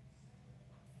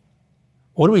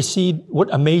 What do we see?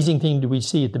 What amazing thing do we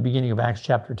see at the beginning of Acts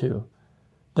chapter 2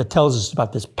 that tells us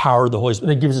about this power of the Holy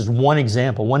Spirit? That gives us one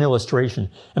example, one illustration.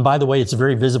 And by the way, it's a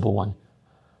very visible one.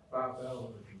 5,000 are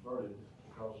converted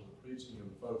because of the preaching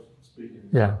and the folks speaking.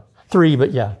 Yeah. 3,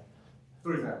 but yeah.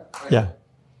 3,000. Yeah.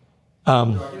 So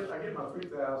I get my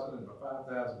 3,000 and my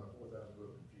 5,000 and my 4,000 a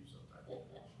little confused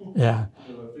sometimes. Yeah.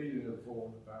 You know, the feeding of the full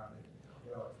and the finding.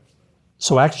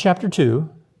 So Acts chapter 2,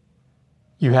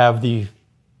 you have the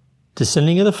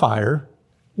descending of the fire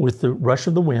with the rush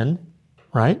of the wind,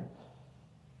 right?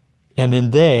 And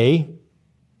then they,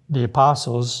 the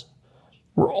apostles,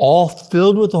 were all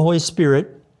filled with the Holy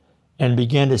Spirit and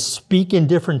began to speak in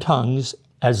different tongues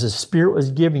as the Spirit was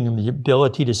giving them the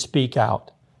ability to speak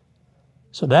out.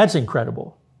 So that's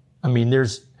incredible. I mean,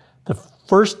 there's the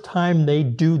first time they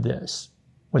do this,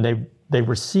 when they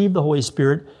receive the Holy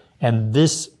Spirit, and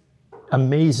this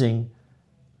amazing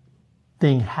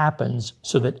thing happens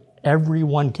so that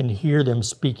everyone can hear them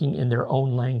speaking in their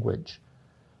own language.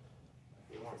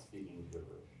 They weren't speaking gibberish.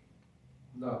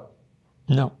 No.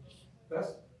 No.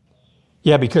 That's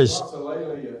Yeah, because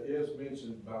glossolalia is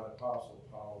mentioned by the Apostle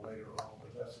Paul later on,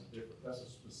 but that's a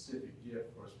specific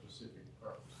gift for a specific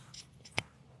purpose.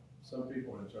 Some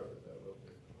people interpret that a little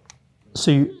bit.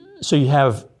 so you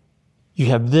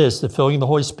have this, the filling of the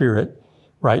Holy Spirit,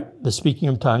 right? The speaking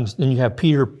of tongues. Then you have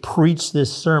Peter preach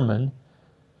this sermon.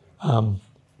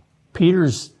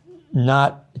 Peter's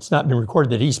not, it's not been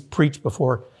recorded that he's preached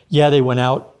before. Yeah, they went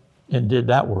out and did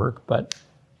that work, but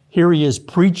here he is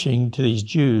preaching to these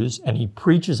Jews, and he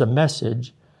preaches a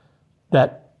message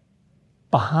that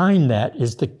behind that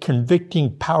is the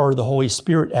convicting power of the Holy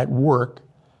Spirit at work.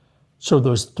 So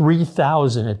those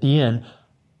 3,000 at the end,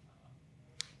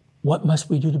 what must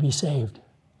we do to be saved?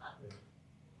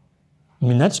 I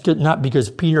mean, that's good, not because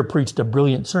Peter preached a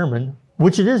brilliant sermon,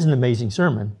 which it is an amazing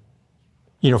sermon,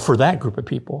 for that group of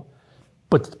people,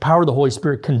 but the power of the Holy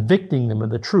Spirit convicting them of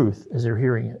the truth as they're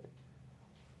hearing it.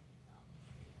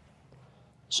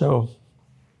 So,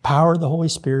 power of the Holy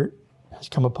Spirit has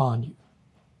come upon you.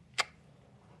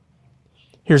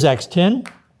 Here's Acts 10.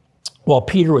 While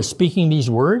Peter was speaking these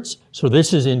words, so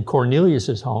this is in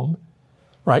Cornelius' home,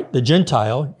 right? The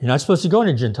Gentile, you're not supposed to go in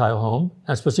a Gentile home,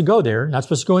 not supposed to go there, not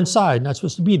supposed to go inside, not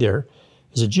supposed to be there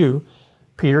as a Jew.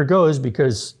 Peter goes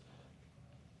because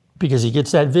he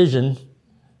gets that vision,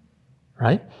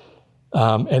 right?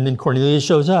 And then Cornelius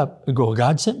shows up and goes,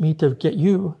 God sent me to get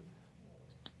you.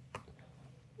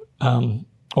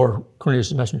 Or Cornelius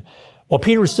the messenger. While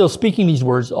Peter was still speaking these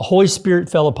words, the Holy Spirit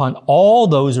fell upon all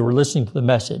those who were listening to the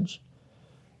message.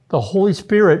 The Holy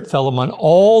Spirit fell upon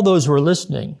all those who were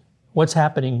listening. What's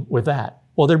happening with that?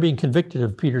 Well, they're being convicted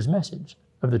of Peter's message,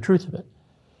 of the truth of it.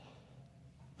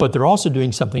 But they're also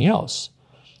doing something else.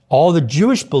 All the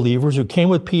Jewish believers who came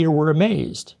with Peter were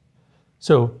amazed.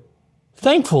 So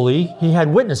thankfully, he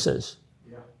had witnesses.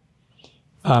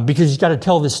 Because he's got to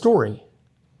tell this story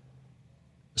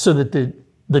so that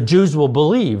the Jews will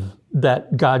believe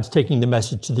that God's taking the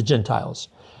message to the Gentiles.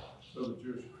 So the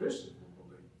Jewish Christians will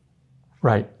believe.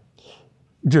 Right.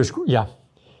 Yeah.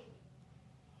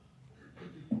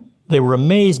 They were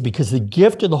amazed because the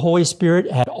gift of the Holy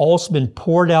Spirit had also been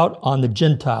poured out on the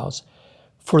Gentiles,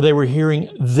 for they were hearing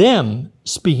them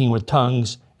speaking with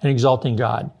tongues and exalting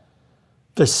God.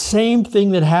 The same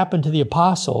thing that happened to the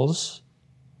apostles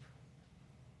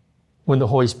when the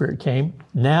Holy Spirit came,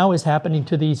 now is happening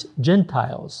to these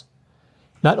Gentiles.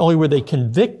 Not only were they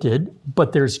convicted,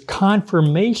 but there's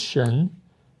confirmation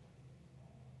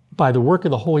by the work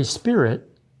of the Holy Spirit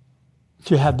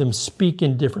to have them speak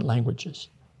in different languages.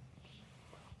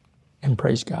 And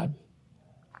praise God.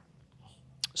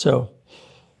 So,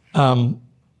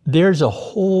 there's a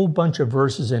whole bunch of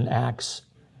verses in Acts,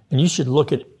 and you should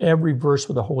look at every verse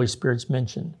where the Holy Spirit's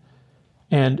mentioned.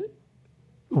 And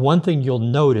one thing you'll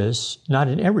notice, not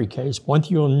in every case, one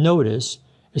thing you'll notice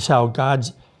is how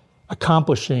God's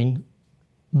accomplishing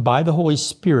by the Holy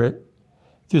Spirit,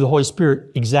 through the Holy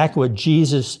Spirit, exactly what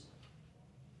Jesus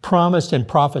promised and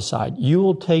prophesied,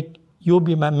 you'll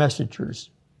be my messengers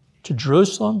to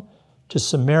Jerusalem, to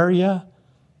Samaria,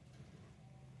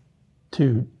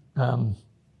 to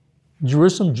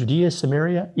Jerusalem, Judea,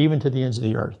 Samaria, even to the ends of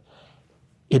the earth.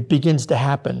 It begins to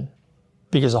happen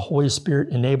because the Holy Spirit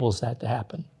enables that to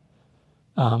happen.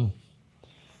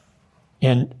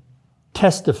 And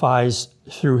testifies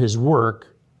through his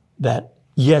work that,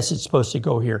 yes, it's supposed to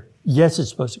go here. Yes, it's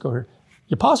supposed to go here.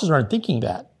 The apostles aren't thinking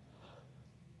that.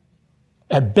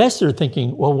 At best, they're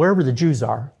thinking, well, wherever the Jews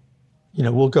are,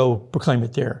 we'll go proclaim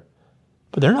it there.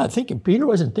 But they're not thinking, Peter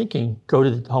wasn't thinking, go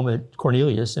to the home of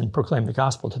Cornelius and proclaim the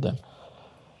gospel to them.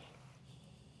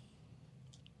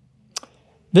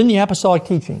 Then the apostolic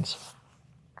teachings.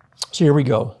 So here we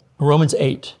go, Romans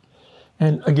 8.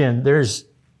 And again, there's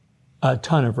a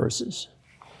ton of verses.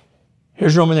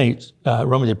 Here's Romans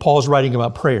 8. Paul's writing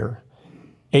about prayer.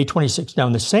 8:26. Now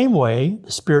in the same way,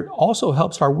 the Spirit also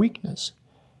helps our weakness.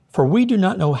 For we do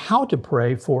not know how to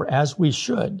pray for as we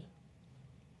should.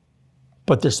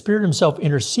 But the Spirit himself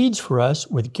intercedes for us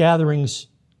with groanings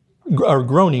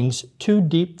too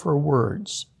deep for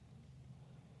words.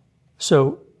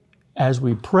 So as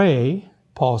we pray,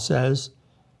 Paul says,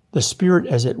 the Spirit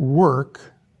is at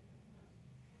work,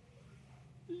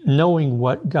 knowing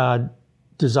what God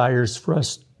desires for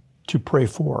us to pray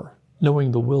for,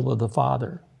 knowing the will of the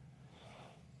Father.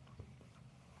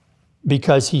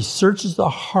 Because he searches the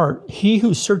heart, he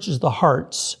who searches the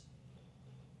hearts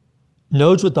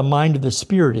knows what the mind of the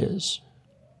Spirit is,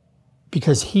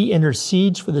 because he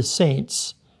intercedes for the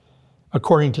saints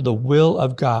according to the will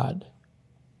of God.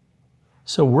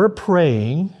 So we're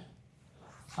praying,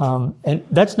 and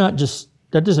that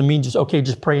doesn't mean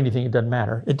just pray anything, it doesn't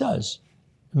matter. It does.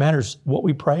 It matters what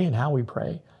we pray and how we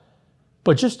pray.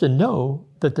 But just to know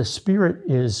that the Spirit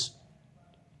is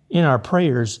in our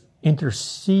prayers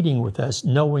interceding with us,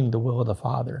 knowing the will of the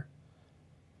Father.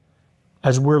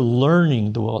 As we're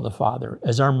learning the will of the Father,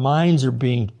 as our minds are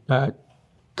being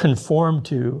conformed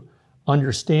to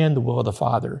understand the will of the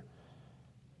Father.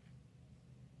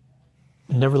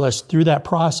 Nevertheless, through that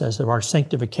process of our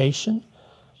sanctification,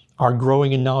 our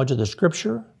growing in knowledge of the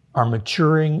Scripture, our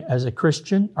maturing as a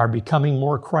Christian, our becoming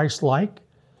more Christ-like,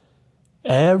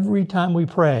 every time we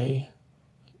pray,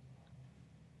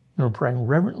 we're praying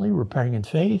reverently, we're praying in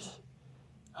faith,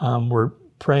 we're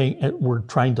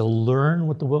trying to learn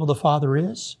what the will of the Father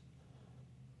is,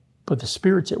 but the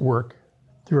Spirit's at work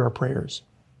through our prayers.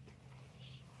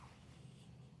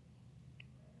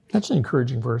 That's an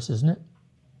encouraging verse, isn't it?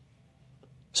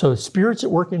 So the Spirit's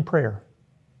at work in prayer,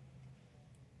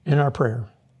 in our prayer.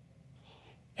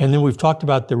 And then we've talked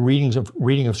about the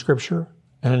reading of Scripture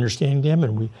and understanding them,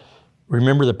 and we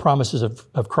remember the promises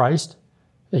of Christ,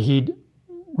 that he'd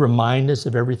remind us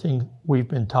of everything we've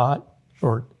been taught,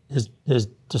 or his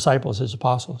disciples, his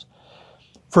apostles.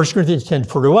 1 Corinthians 10,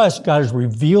 for to us, God has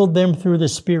revealed them through the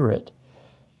Spirit,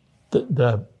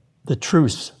 the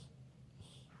truths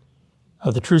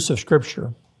of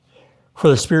Scripture. For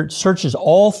the Spirit searches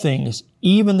all things,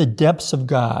 even the depths of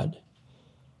God.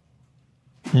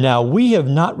 Now we have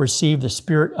not received the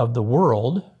spirit of the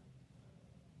world,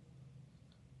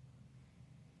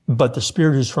 but the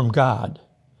Spirit is from God,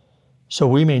 so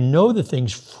we may know the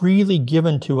things freely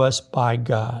given to us by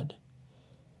God.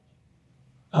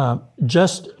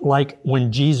 Just like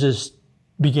when Jesus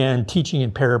began teaching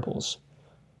in parables,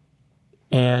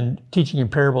 and teaching in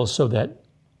parables so that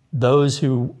those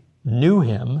who knew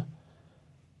him,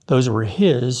 those who were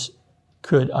his,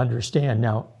 could understand.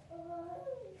 Now,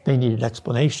 they needed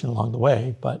explanation along the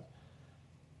way,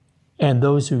 and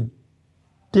those who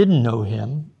didn't know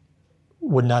him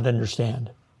would not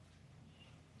understand.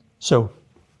 So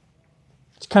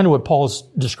it's kind of what Paul's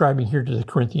describing here to the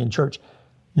Corinthian church.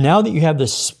 Now that you have the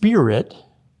Spirit,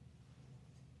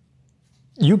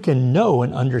 you can know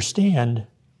and understand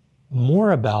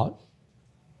more about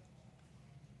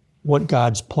what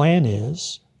God's plan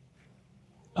is,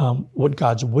 what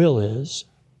God's will is,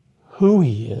 who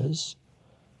he is,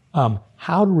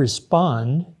 how to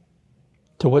respond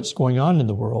to what's going on in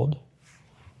the world,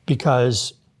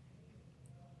 because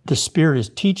the Spirit is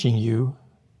teaching you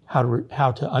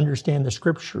how to understand the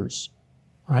Scriptures,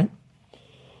 right?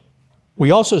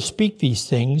 We also speak these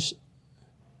things,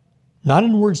 not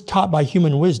in words taught by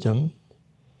human wisdom,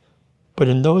 but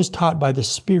in those taught by the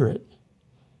Spirit,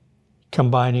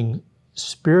 combining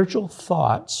spiritual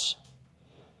thoughts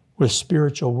with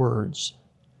spiritual words.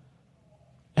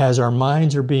 As our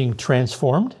minds are being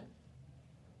transformed,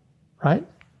 right,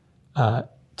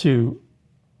 to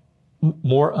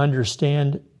more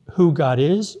understand who God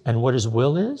is and what his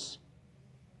will is.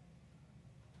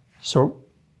 So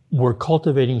we're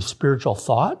cultivating spiritual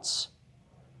thoughts,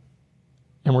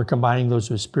 And we're combining those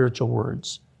with spiritual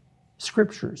words,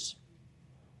 scriptures.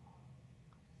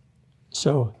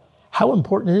 So how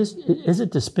important is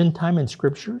it to spend time in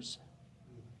scriptures?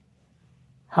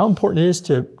 How important it is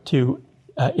to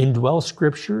indwell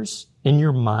scriptures in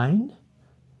your mind?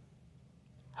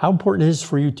 How important it is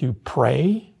for you to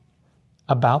pray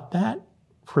about that,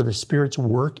 for the Spirit's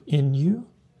work in you,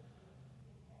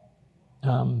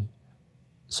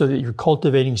 so that you're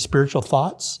cultivating spiritual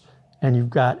thoughts and you've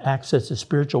got access to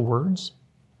spiritual words?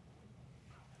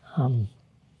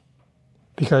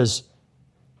 Because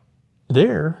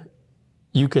there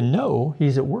you can know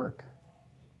He's at work.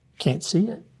 Can't see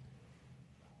it.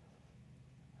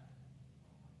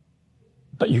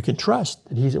 But you can trust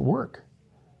that He's at work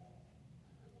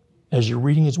as you're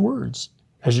reading His words,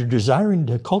 as you're desiring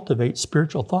to cultivate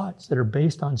spiritual thoughts that are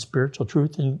based on spiritual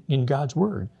truth in God's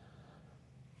Word.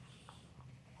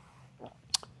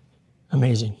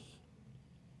 Amazing.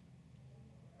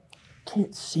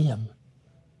 Can't see Him,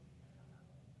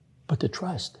 but to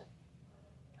trust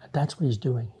that that's what He's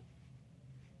doing.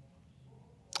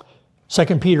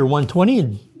 2 Peter 1:20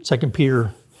 and 2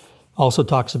 Peter also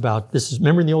talks about this.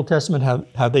 Remember in the Old Testament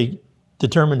how they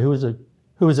determined who is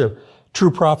a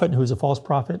true prophet and who is a false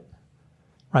prophet,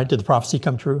 right? Did the prophecy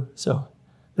come true? So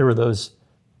there were those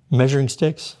measuring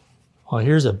sticks. Well,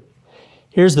 here's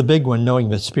the big one, knowing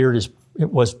the Spirit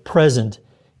was present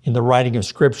in the writing of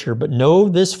Scripture. But know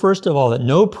this first of all, that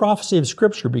no prophecy of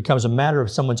Scripture becomes a matter of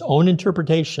someone's own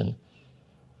interpretation.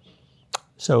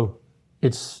 So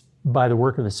it's by the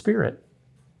work of the Spirit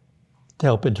to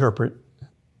help interpret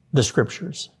the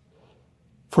Scriptures.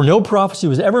 For no prophecy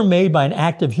was ever made by an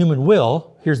act of human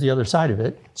will. Here's the other side of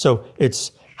it. So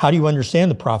it's how do you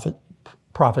understand the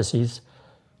prophecies?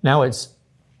 Now it's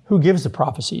who gives the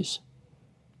prophecies?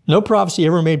 No prophecy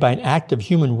ever made by an act of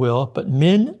human will, but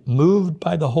men moved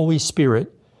by the Holy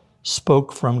Spirit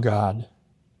spoke from God.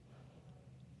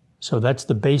 So that's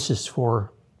the basis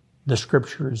for the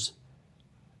Scriptures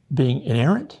being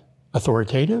inerrant,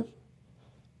 authoritative,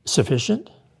 sufficient,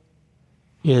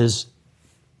 is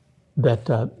that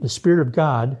the Spirit of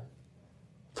God,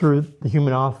 through the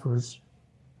human authors,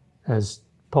 as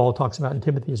Paul talks about in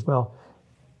Timothy as well,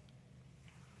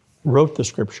 wrote the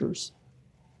Scriptures,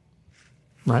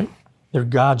 right? They're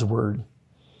God's Word.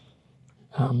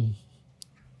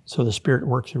 So the Spirit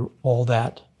works through all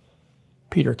that,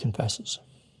 Peter confesses.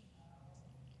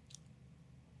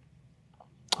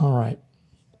 All right.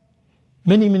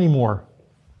 Many, many more.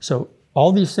 So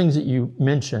all these things that you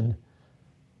mentioned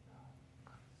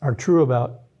are true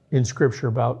in Scripture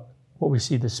about what we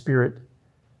see the Spirit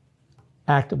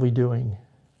actively doing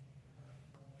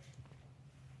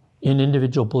in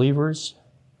individual believers,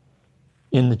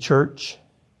 in the church,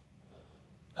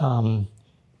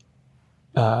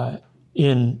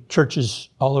 in churches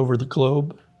all over the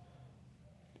globe,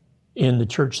 in the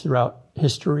church throughout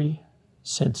history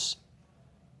since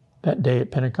that day at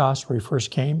Pentecost where He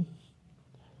first came.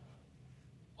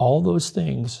 All those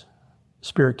things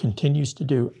Spirit continues to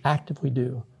do, actively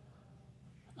do.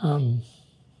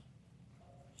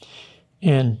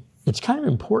 And it's kind of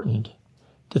important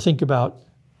to think about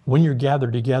when you're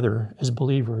gathered together as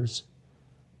believers,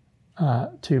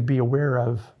 to be aware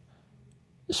of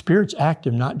the Spirit's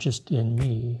active not just in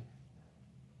me,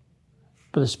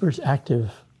 but the Spirit's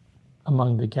active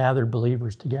among the gathered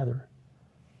believers together.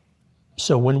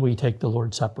 So when we take the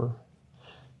Lord's Supper,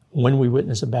 when we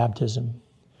witness a baptism,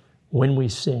 when we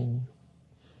sing,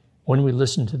 when we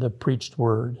listen to the preached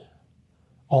word,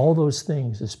 all those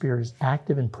things, the Spirit is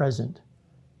active and present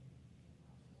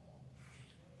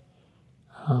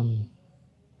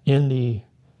in the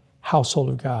household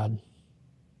of God,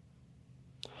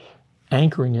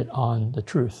 anchoring it on the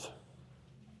truth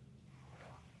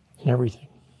in everything.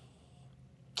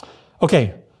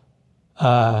 Okay,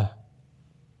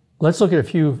 let's look at a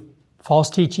few false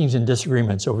teachings and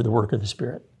disagreements over the work of the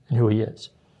Spirit and who He is.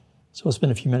 So we'll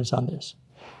spend a few minutes on this.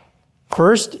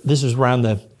 First, this is around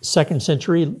the 2nd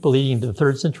century, leading to the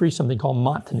 3rd century, something called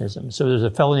Montanism. So there's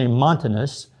a fellow named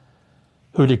Montanus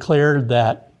who declared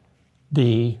that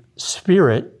the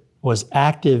Spirit was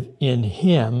active in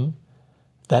him,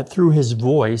 that through his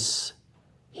voice,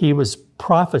 he was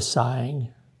prophesying.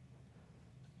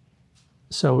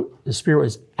 So the Spirit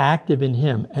was active in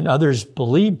him, and others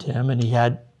believed him, and he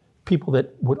had people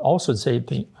that would also say,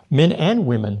 men and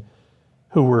women,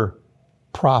 who were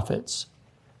prophets.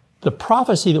 The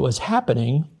prophecy that was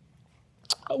happening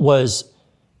was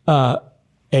a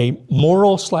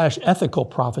moral/ethical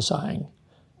prophesying.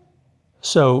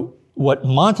 So what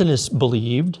Montanus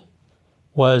believed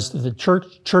was that the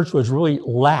church was really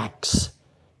lax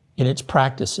in its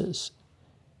practices.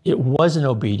 It wasn't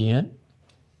obedient.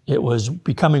 it was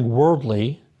becoming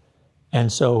worldly,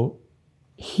 and so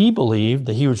he believed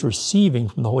that he was receiving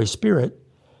from the Holy Spirit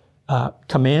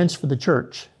commands for the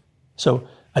church. So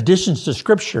additions to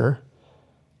Scripture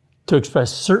to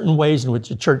express certain ways in which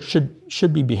the church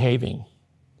should be behaving.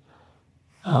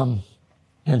 And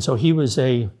so he was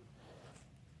a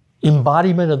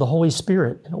embodiment of the Holy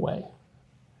Spirit in a way.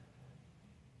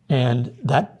 And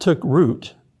that took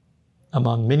root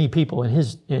among many people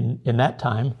in that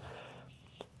time.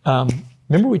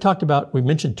 Remember we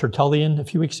mentioned Tertullian a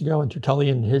few weeks ago, and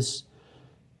Tertullian, his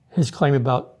claim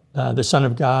about the Son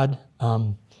of God,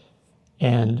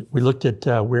 and we looked at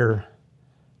where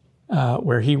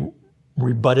he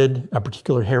rebutted a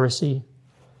particular heresy.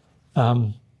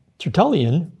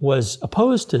 Tertullian was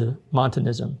opposed to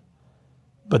Montanism,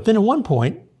 but then at one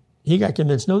point he got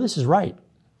convinced, no, this is right.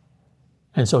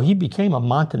 And so he became a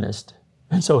Montanist.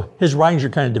 And so his writings are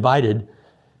kind of divided. I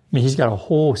mean, he's got a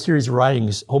whole series of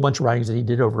writings, a whole bunch of writings that he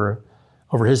did over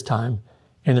his time.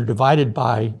 And they're divided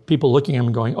by people looking at him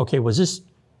and going, okay, was this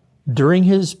during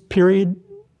his period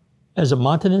as a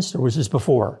Montanist, or was this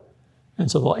before? And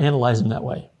so they'll analyze him that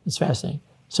way. It's fascinating.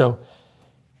 So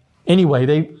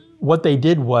anyway, what they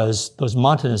did was, those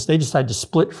Montanists, they decided to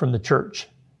split from the church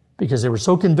because they were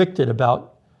so convicted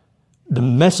about the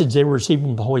message they were receiving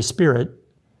from the Holy Spirit.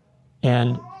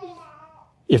 And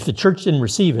if the church didn't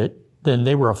receive it, then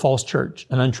they were a false church,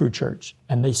 an untrue church.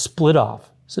 And they split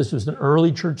off. So this was an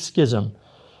early church schism.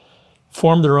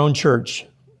 Formed their own church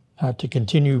to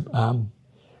continue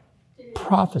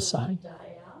prophesying. Did it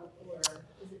die out, or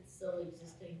is it still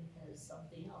existing as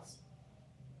something else?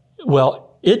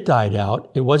 Well, it died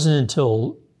out. It wasn't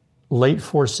until late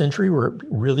 4th century where it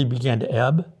really began to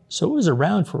ebb. So it was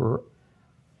around for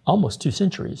almost 2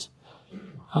 centuries.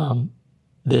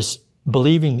 This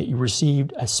believing that you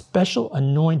received a special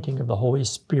anointing of the Holy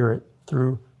Spirit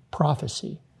through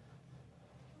prophecy.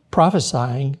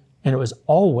 Prophesying, and it was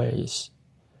always,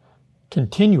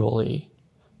 continually,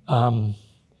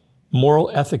 moral,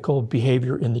 ethical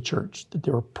behavior in the church that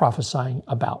they were prophesying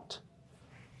about.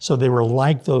 So they were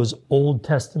like those Old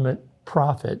Testament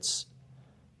prophets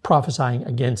prophesying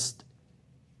against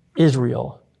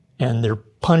Israel, and their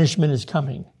punishment is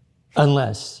coming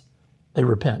unless they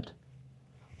repent.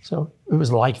 So it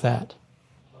was like that.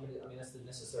 I mean, that's the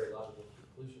necessary logical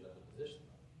conclusion of the position.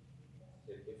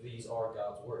 If these are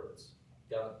God's words,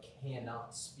 God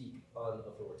cannot speak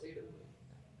unauthoritatively.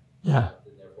 Yeah.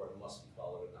 Then therefore it must be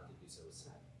followed, and not to do so is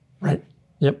sin. Right.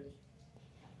 Yep.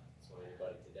 That's why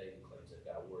anybody today who claims they've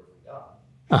got a word from God,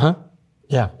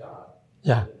 Yeah. God,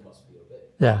 Yeah. it must be obeyed.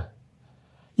 Yeah.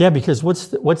 Yeah, because what's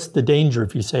the danger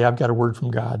if you say, I've got a word from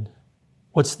God?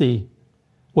 What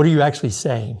are you actually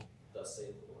saying? Thus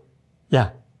saith the Lord.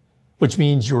 Yeah. Which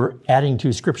means you're adding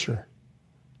to Scripture.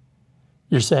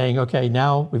 You're saying, okay,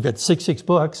 now we've got 66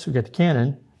 books, we've got the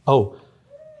canon. Oh,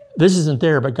 this isn't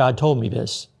there, but God told me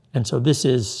this. And so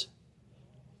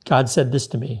God said this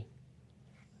to me.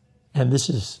 And this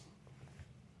is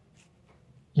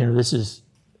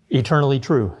eternally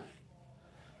true.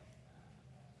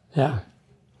 Yeah.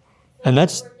 And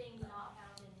that's... Were things not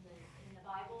found in the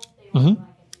Bible? They were like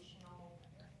additional...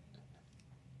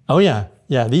 Oh, yeah.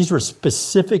 Yeah, these were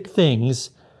specific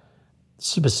things,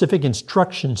 specific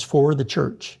instructions for the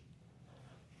church.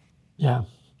 Yeah.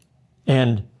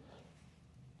 And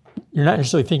you're not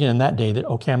necessarily thinking in that day that,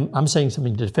 okay, I'm saying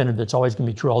something definitive that's always going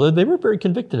to be true, although they were very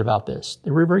convicted about this. They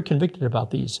were very convicted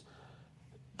about these,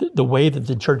 the way that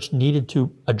the church needed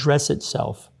to address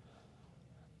itself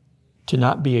to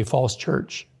not be a false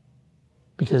church.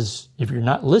 Because if you're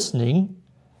not listening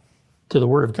to the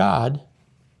Word of God,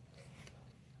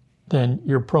 then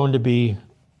you're prone to be,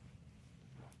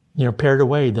 paired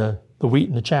away, the wheat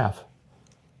and the chaff,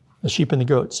 the sheep and the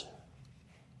goats.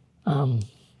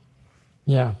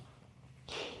 Yeah.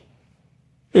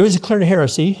 It was declared a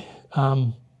heresy.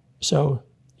 So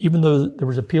even though there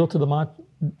was appeal to the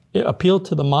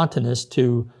Montanists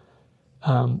to,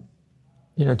 no,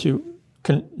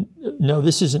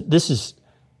 this is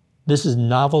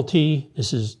novelty.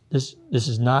 This is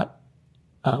not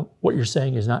what you're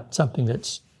saying is not something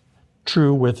that's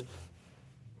true with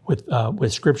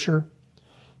Scripture,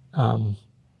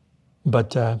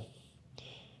 but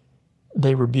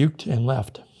they rebuked and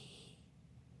left.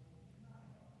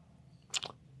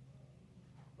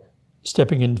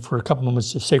 Stepping in for a couple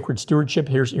moments of sacred stewardship.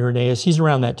 Here's Irenaeus. He's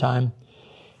around that time.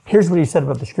 Here's what he said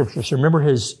about the Scripture. So remember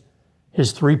his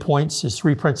 3 points, his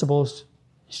 3 principles.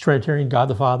 He's Trinitarian: God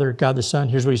the Father, God the Son.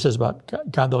 Here's what he says about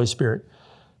God the Holy Spirit.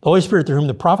 The Holy Spirit, through whom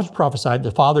the prophets prophesied,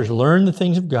 the fathers learned the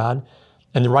things of God,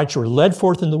 and the righteous were led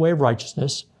forth in the way of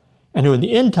righteousness. and who in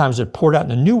the end times have poured out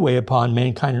in a new way upon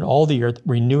mankind and all the earth,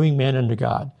 renewing man unto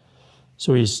God.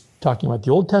 So he's talking about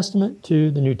the Old Testament to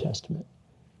the New Testament.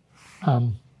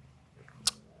 And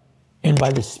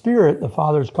by the Spirit, the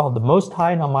Father is called the Most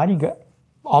High and Almighty God,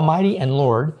 Almighty and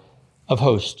Lord of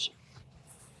hosts,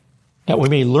 that we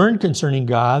may learn concerning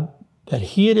God that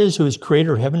he it is who is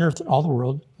creator of heaven and earth and all the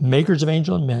world, makers of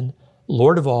angels and men,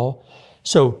 Lord of all.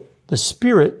 So the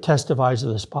Spirit testifies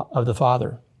of the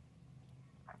Father.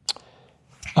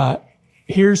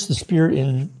 Here's the Spirit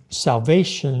in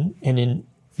salvation and in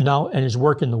now and his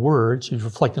work in the Word. So he's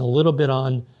reflecting a little bit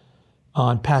on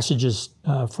passages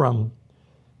from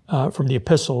the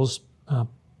epistles,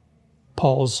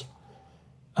 Paul's.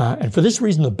 And for this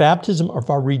reason, the baptism of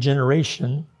our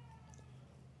regeneration.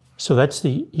 So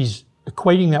he's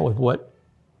equating that with what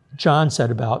John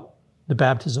said about the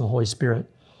baptism of the Holy Spirit.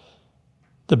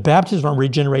 The baptism of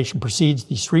regeneration precedes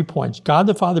these 3 points. God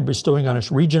the Father bestowing on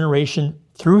us regeneration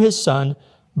through his Son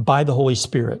by the Holy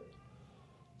Spirit.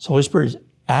 So the Holy Spirit is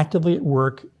actively at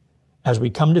work as we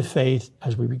come to faith,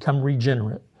 as we become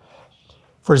regenerate.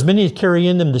 For as many as carry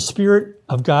in them the Spirit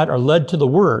of God are led to the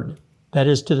Word, that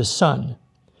is, to the Son.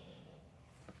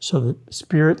 So the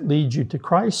Spirit leads you to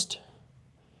Christ.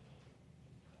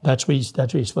 That's what he's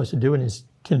supposed to do in his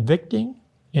convicting,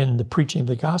 in the preaching of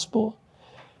the gospel.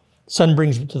 Son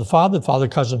brings him to the Father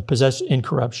causes him to possess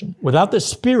incorruption. Without the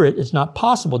Spirit, it's not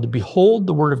possible to behold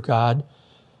the Word of God,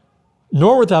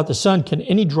 nor without the Son can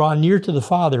any draw near to the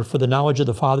Father, for the knowledge of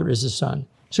the Father is the Son.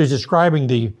 So he's describing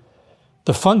the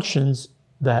functions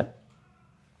that,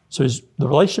 so the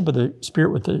relationship of the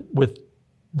Spirit with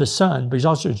the Son, but he's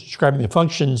also describing the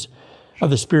functions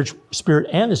of the Spirit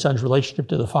and the Son's relationship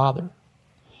to the Father.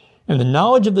 And the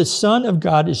knowledge of the Son of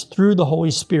God is through the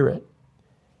Holy Spirit.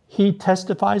 He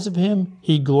testifies of him.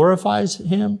 He glorifies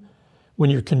him. When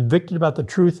you're convicted about the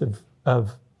truth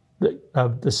of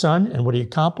the Son and what he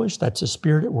accomplished, that's the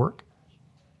Spirit at work.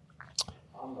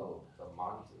 On the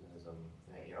Montanism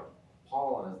thing,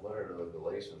 Paul in his letter to the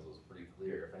Galatians was pretty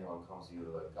clear. If anyone comes to you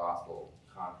with a gospel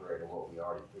contrary to what we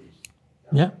already preached,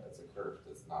 that's a curse.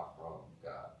 It's not from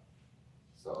God.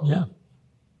 So,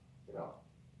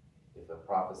 if the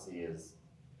prophecy is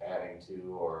adding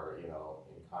to or, in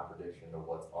contradiction to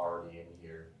what's already in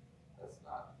here, that's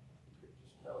not, you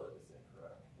just know that it's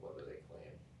incorrect, whether they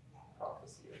claim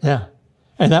prophecy or not. Yeah.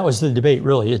 And that was the debate,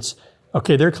 really. It's,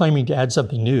 okay, they're claiming to add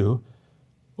something new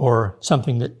or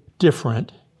something that's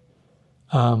different,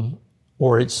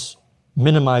 or it's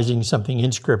minimizing something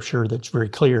in Scripture that's very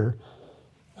clear.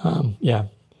 The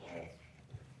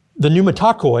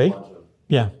pneumatakoi,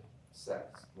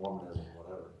 Sects, Mormonism,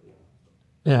 whatever.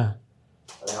 Yeah.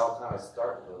 And they all kind of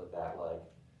start with that, like,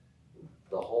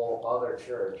 the whole other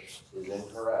church is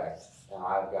incorrect, and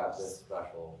I've got this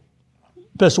special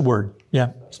word,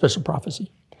 special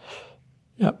prophecy.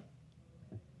 Yep.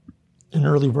 An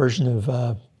early version of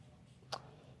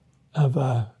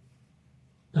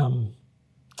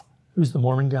who's the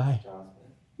Mormon guy? Johnson.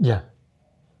 Yeah.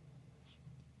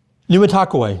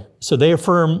 Pneumatakoi. So they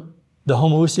affirm the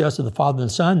homoousios of the Father and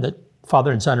the Son, that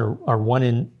Father and Son are one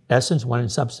in essence, one in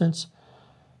substance.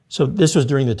 So this was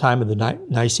during the time of the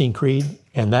Nicene Creed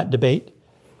and that debate.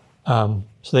 So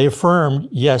they affirmed,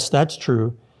 yes, that's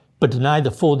true, but denied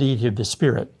the full deity of the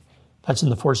Spirit. That's in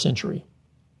the 4th century.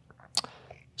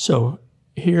 So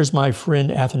here's my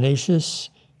friend Athanasius.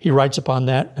 He writes upon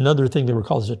that. Another thing they were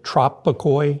called is a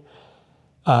tropikoi.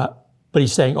 But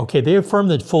he's saying, okay, they affirm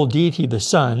the full deity of the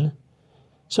Son.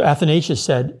 So Athanasius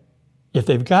said, if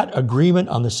they've got agreement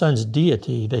on the Son's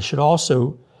deity, they should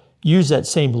also use that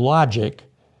same logic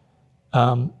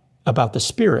about the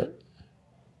Spirit.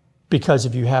 Because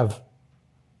if you have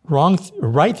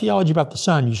right theology about the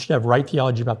Son, you should have right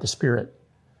theology about the Spirit.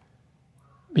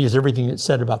 Because everything that's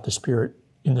said about the Spirit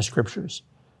in the Scriptures.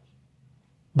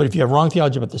 But if you have wrong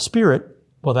theology about the Spirit,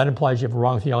 well, that implies you have a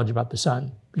wrong theology about the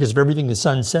Son. Because of everything the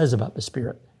Son says about the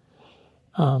Spirit.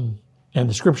 And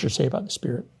the Scriptures say about the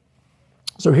Spirit.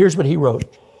 So here's what he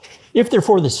wrote. If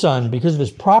therefore the Son, because of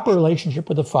his proper relationship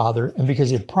with the Father, and because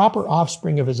the proper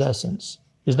offspring of his essence,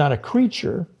 is not a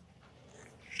creature,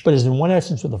 but is in one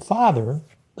essence with the Father,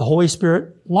 the Holy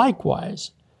Spirit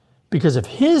likewise, because of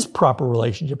his proper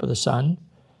relationship with the Son,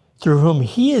 through whom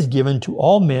he is given to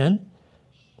all men,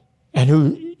 and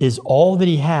who is all that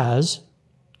he has,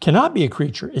 cannot be a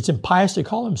creature. It's impious to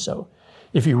call him so.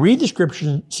 If you read the Scriptures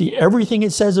and see everything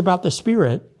it says about the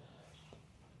Spirit,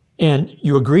 and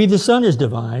you agree the Son is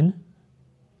divine,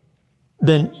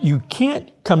 then you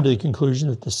can't come to the conclusion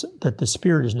that the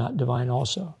Spirit is not divine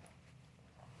also.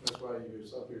 That's why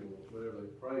some people, whenever they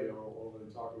pray or when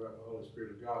they talk about the Holy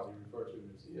Spirit of God, they refer to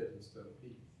him as it instead of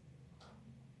he.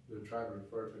 They're trying to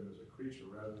refer to him as a creature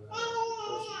rather than as a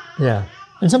person. Yeah.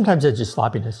 And sometimes it's just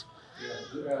sloppiness.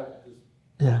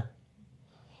 Yeah.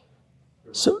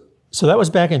 So that was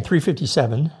back in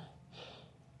 357.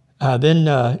 Then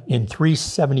in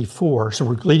 374, so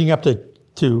we're leading up to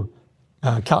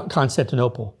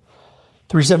Constantinople.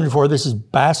 374, this is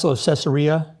Basil of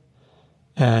Caesarea,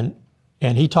 and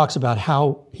he talks about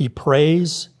how he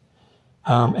prays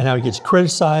and how he gets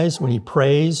criticized when he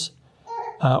prays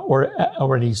or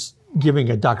when he's giving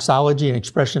a doxology, an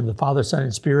expression of the Father, Son,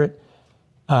 and Spirit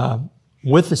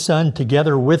with the Son,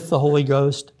 together with the Holy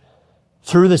Ghost,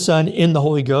 through the Son, in the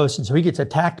Holy Ghost. And so he gets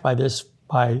attacked by those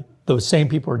same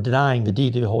people who are denying the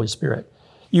deity of the Holy Spirit.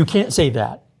 You can't say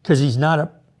that because he's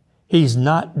not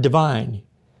divine.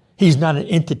 He's not an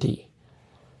entity,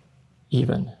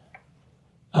 even.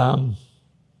 And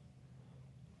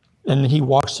then he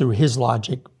walks through his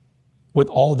logic with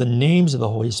all the names of the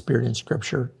Holy Spirit in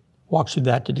Scripture, walks through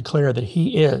that to declare that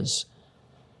he is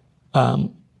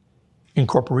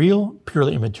incorporeal,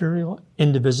 purely immaterial,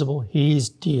 indivisible. He's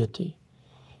deity.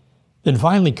 Then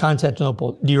finally,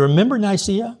 Constantinople. Do you remember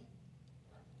Nicaea?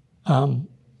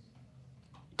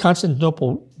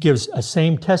 Constantinople gives a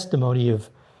same testimony of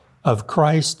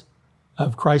Christ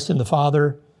and the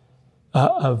Father,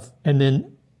 and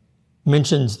then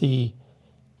mentions the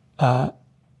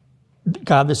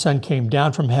God the Son came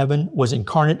down from heaven, was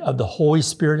incarnate of the Holy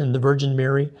Spirit and the Virgin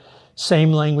Mary.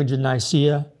 Same language in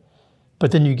Nicaea.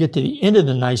 But then you get to the end of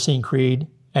the Nicene Creed,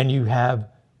 and you have,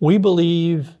 we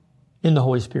believe in the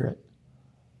Holy Spirit.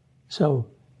 So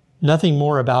nothing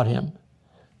more about him.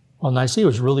 Well, Nicaea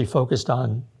was really focused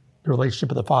on the relationship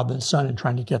of the Father and the Son and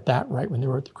trying to get that right when they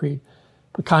wrote the Creed.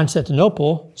 But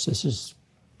Constantinople, so this is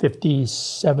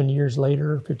 57 years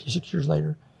later, 56 years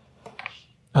later,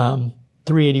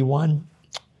 381,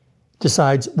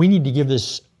 decides we need to give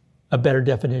this a better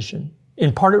definition.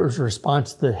 In part, it was a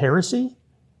response to the heresy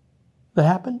that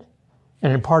happened.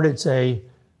 And in part, it's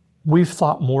we've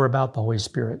thought more about the Holy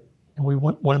Spirit. And we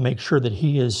want to make sure that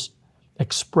he is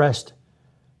expressed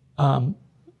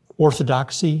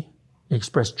orthodoxy,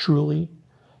 expressed truly.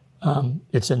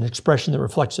 It's an expression that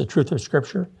reflects the truth of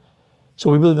Scripture. So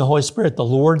we believe in the Holy Spirit, the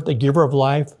Lord, the giver of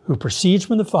life, who proceeds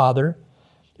from the Father,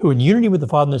 who in unity with the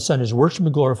Father and the Son is worshipped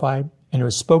and glorified, and who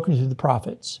has spoken through the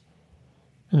prophets.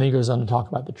 And then he goes on to talk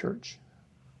about the church.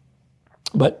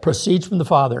 But proceeds from the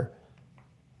Father.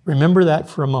 Remember that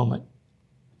for a moment.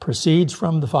 Proceeds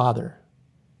from the Father.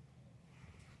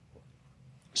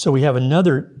 So we have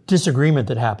another disagreement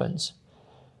that happens.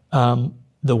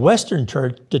 The Western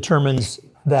Church determines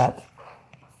that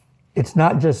it's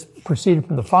not just proceeded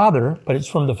from the Father, but it's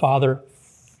from the Father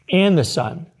and the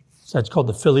Son. So that's called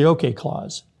the Filioque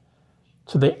clause.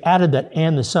 So they added that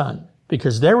and the Son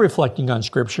because they're reflecting on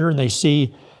Scripture and they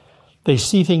see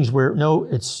things where, no,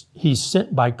 he's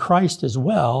sent by Christ as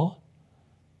well.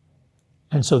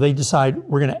 And so they decide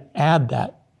we're going to add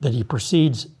that he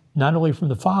proceeds not only from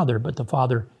the Father, but the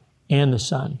Father and the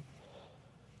Son.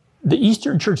 The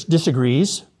Eastern Church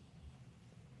disagrees,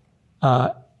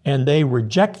 and they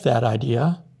reject that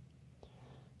idea,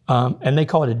 and they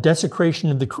call it a desecration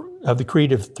of the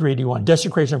Creed of 381,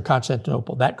 desecration of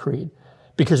Constantinople, that creed,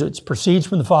 because it proceeds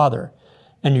from the Father,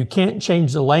 and you can't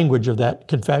change the language of that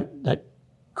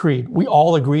creed. We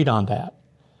all agreed on that.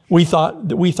 We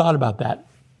thought about that,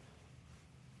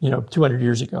 200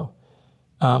 years ago.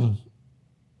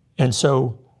 And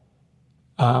so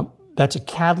that's a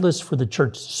catalyst for the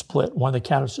church to split, one of the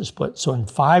catalysts to split. So in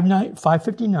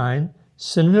 559,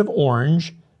 Synod of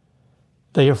Orange,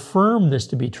 they affirm this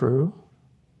to be true.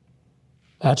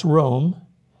 That's Rome.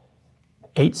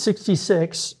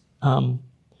 866,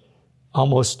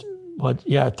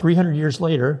 300 years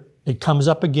later, it comes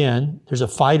up again. There's a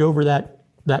fight over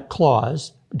that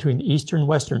clause between the Eastern and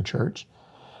Western Church.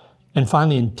 And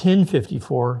finally, in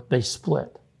 1054, they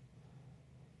split.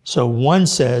 So one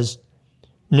says,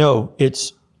 no,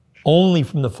 it's only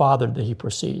from the Father that he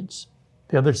proceeds.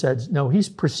 The other says, no, he's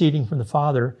proceeding from the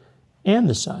Father and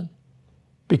the Son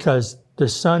because the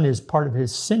Son is part of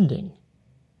his sending.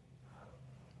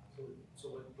 So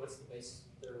what's the basis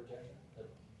of their rejection?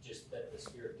 Just that the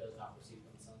Spirit does not proceed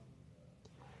from the Son?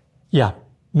 Yeah,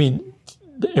 I mean,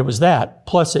 it was that.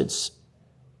 Plus it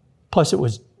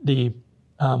was the,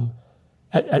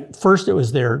 at first it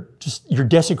was you're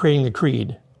desecrating the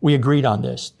creed. We agreed on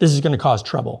this. This is going to cause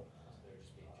trouble.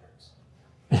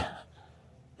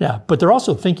 Yeah, but they're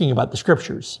also thinking about the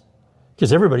Scriptures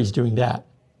because everybody's doing that.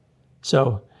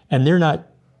 So, and they're not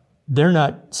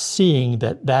seeing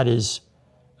that is,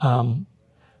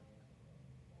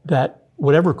 that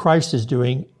whatever Christ is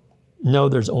doing, no,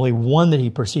 there's only one that he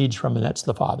proceeds from, and that's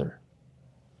the Father.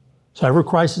 So however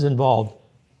Christ is involved,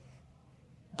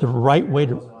 the right way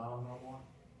to... Wasn't on no more?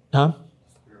 Huh?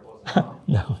 Spirit wasn't on?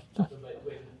 No. So,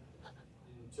 but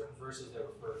in certain verses that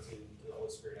refer to the Holy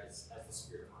Spirit as the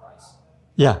Spirit of Christ,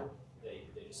 Yeah, they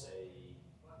just say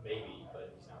maybe,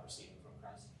 but he's not receiving from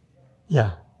Christ.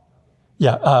 yeah.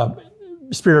 Yeah,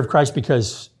 Spirit of Christ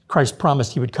because Christ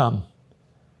promised he would come.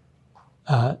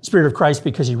 Spirit of Christ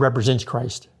because he represents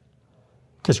Christ,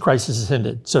 because Christ has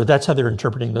ascended. So that's how they're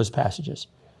interpreting those passages.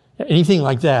 Anything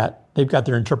like that, they've got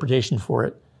their interpretation for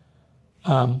it.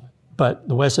 But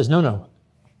the West says, no.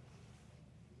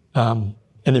 And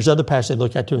there's other passages they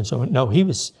look at too, and so no, he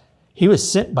was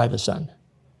sent by the Son.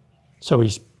 So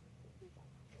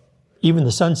even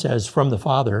the Son says from the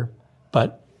Father,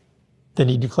 but then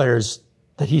he declares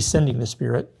that he's sending the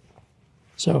Spirit.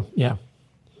 So yeah.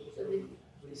 So when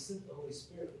he sent the Holy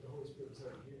Spirit, but the Holy Spirit was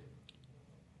already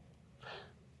here.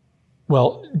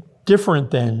 Well,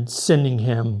 different than sending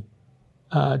him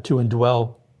to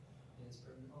indwell.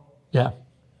 Yeah.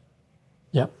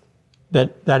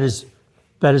 That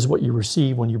is what you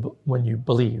receive when you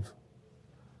believe.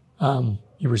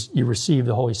 You receive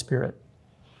the Holy Spirit.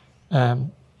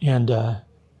 And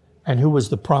who was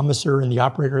the promiser and the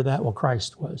operator of that? Well,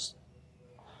 Christ was.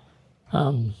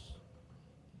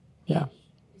 Yeah.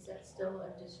 Is that still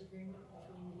a disagreement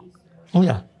between the East and West? Oh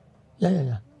yeah.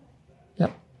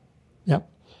 Yep.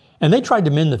 And they tried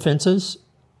to mend the fences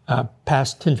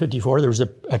past 1054. There was a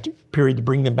period to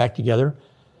bring them back together,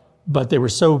 but they were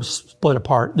so split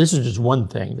apart. This is just one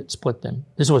thing that split them.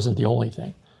 This wasn't the only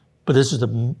thing, but this is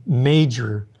a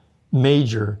major.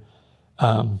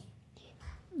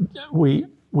 We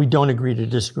don't agree to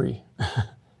disagree.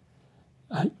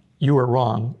 You are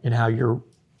wrong in how you're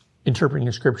interpreting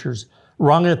the scriptures.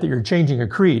 Wrong enough that you're changing a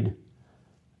creed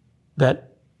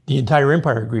that the entire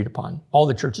empire agreed upon. All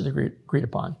the churches agreed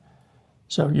upon.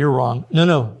 So you're wrong.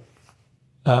 No.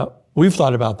 We've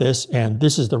thought about this, and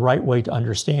this is the right way to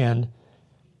understand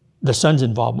the Son's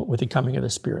involvement with the coming of the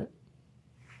Spirit.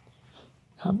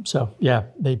 So yeah,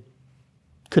 they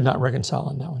could not reconcile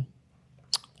on that one.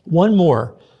 One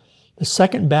more, the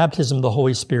second baptism of the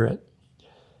Holy Spirit.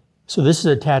 So this is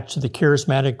attached to the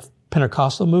charismatic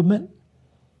Pentecostal movement.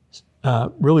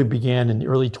 Really began in the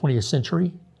early 20th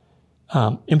century,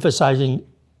 emphasizing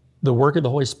the work of the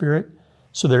Holy Spirit.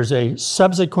 So there's a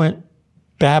subsequent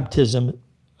baptism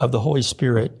of the Holy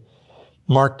Spirit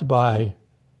marked by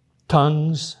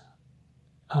tongues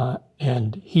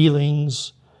and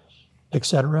healings,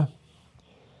 etc.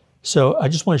 So I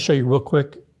just want to show you real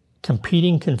quick,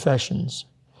 competing confessions.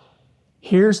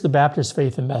 Here's the Baptist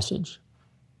faith and message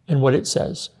and what it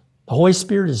says. The Holy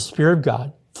Spirit is the Spirit of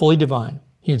God, fully divine.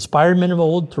 He inspired men of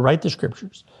old to write the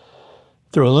scriptures.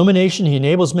 Through illumination, he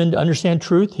enables men to understand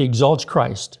truth. He exalts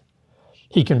Christ.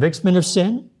 He convicts men of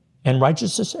sin and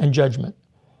righteousness and judgment.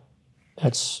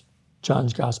 That's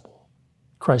John's gospel,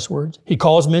 Christ's words. He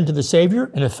calls men to the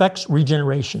Savior and effects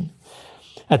regeneration.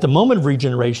 At the moment of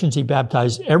regeneration, he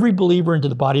baptized every believer into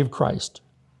the body of Christ.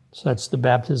 So that's the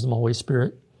baptism of the Holy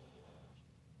Spirit,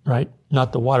 right?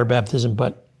 Not the water baptism,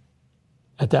 but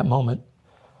at that moment.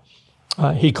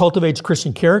 He cultivates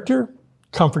Christian character,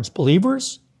 comforts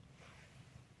believers,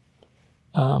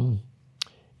 and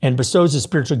bestows the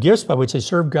spiritual gifts by which they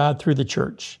serve God through the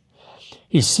church.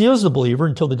 He seals the believer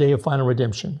until the day of final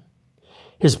redemption.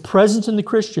 His presence in the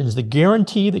Christian is the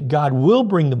guarantee that God will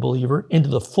bring the believer into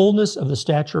the fullness of the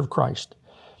stature of Christ.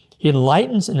 He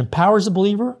enlightens and empowers the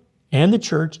believer and the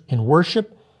church in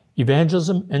worship,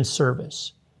 evangelism, and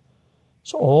service.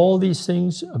 So all these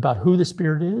things about who the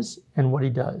Spirit is and what he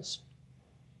does.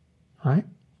 All right?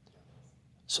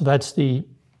 So that's the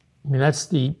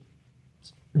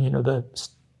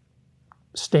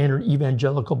standard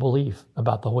evangelical belief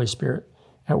about the Holy Spirit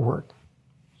at work.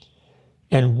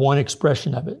 And one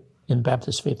expression of it in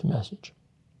Baptist Faith and Message.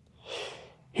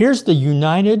 Here's the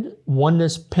United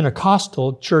Oneness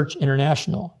Pentecostal Church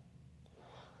International.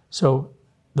 So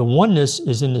the oneness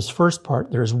is in this first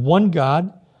part. There is one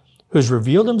God who has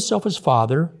revealed himself as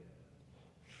Father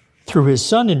through his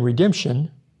Son in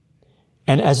redemption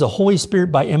and as the Holy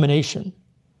Spirit by emanation.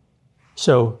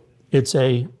 So it's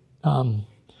a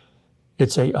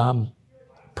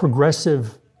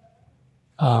progressive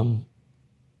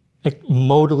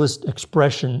modalist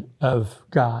expression of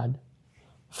God,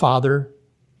 Father,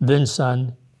 then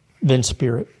Son, then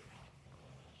Spirit.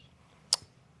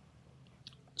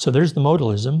 So there's the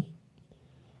modalism.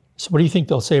 So what do you think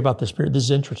they'll say about the Spirit? This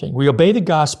is interesting. We obey the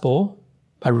gospel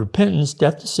by repentance,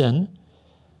 death to sin,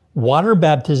 water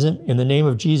baptism in the name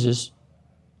of Jesus,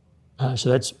 so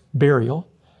that's burial,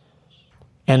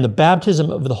 and the baptism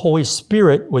of the Holy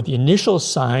Spirit with the initial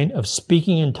sign of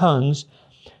speaking in tongues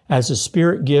as the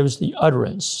Spirit gives the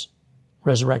utterance,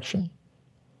 resurrection.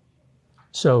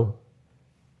 So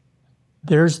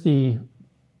there's the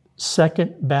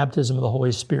second baptism of the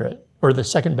Holy Spirit, or the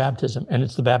second baptism, and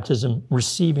it's the baptism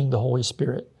receiving the Holy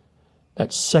Spirit.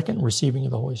 That second receiving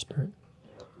of the Holy Spirit.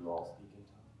 Do all speak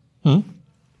in tongues?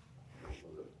 Was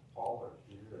it Paul or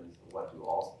Peter? What, do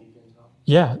all speak in tongues?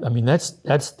 Yeah, I mean, that's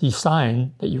the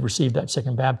sign that you received that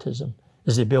second baptism,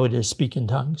 is the ability to speak in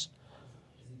tongues.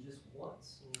 Is it just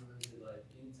once, or is it like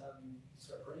anytime you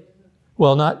start praying?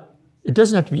 Well, it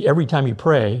doesn't have to be every time you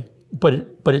pray, but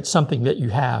it's something that you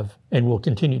have and will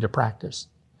continue to practice,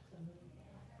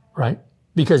 right?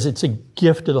 Because it's a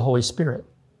gift of the Holy Spirit.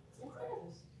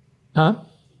 Huh?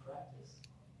 Practice.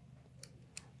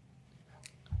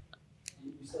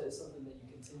 You said it's something that you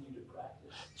continue to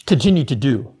practice. Continue to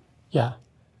do, yeah.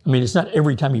 I mean, it's not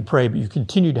every time you pray, but you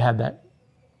continue to have that.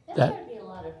 That's gotta be a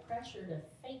lot of pressure to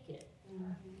fake it.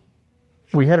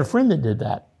 We had a friend that did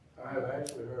that. I have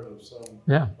actually heard of some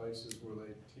Yeah. places where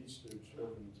they teach their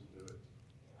children to do it.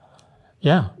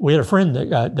 Yeah, we had a friend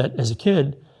that as a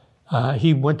kid,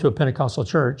 he went to a Pentecostal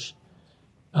church,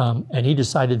 and he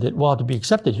decided that, well, to be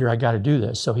accepted here, I got to do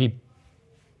this. So he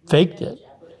faked it,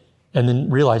 and then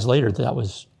realized later that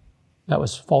was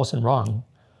false and wrong,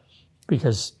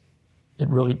 because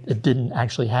it didn't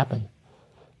actually happen.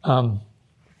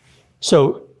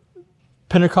 So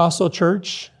Pentecostal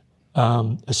church,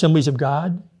 Assemblies of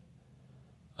God,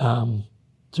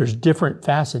 there's different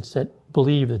facets that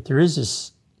believe that there is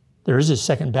this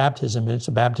second baptism, and it's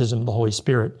a baptism of the Holy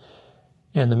Spirit,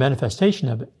 and the manifestation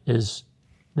of it is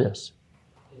this.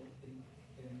 And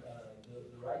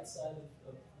the right side of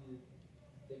the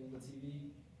thing on the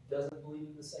TV doesn't believe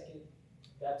in the second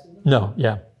baptism? No,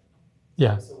 yeah.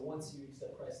 So once you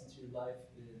accept Christ into your life,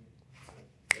 then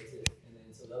that's it. And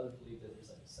then so the others believe that there's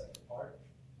like a second part.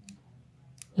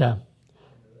 Yeah.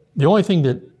 The only thing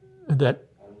that And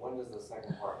when does the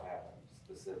second part happen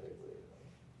specifically?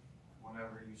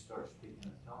 Whenever you start speaking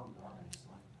in tongues,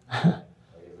 obviously.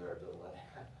 Like, is there a delay?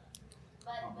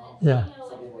 But Yeah. you know,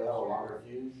 Some in people have a Scripture, longer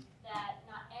fuse. that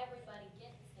not everybody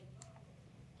gets the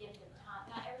gift of tongue.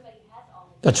 Not everybody has all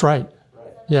the. that's right. Right.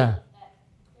 So Yeah. That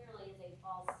clearly is a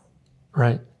false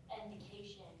Right.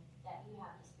 indication that you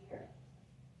have the Spirit.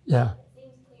 Yeah. It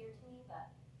seems clear to me, but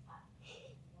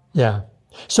Yeah.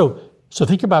 So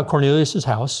think about Cornelius'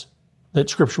 house, that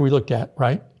scripture we looked at,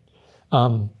 right?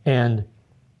 And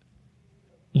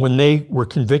when they were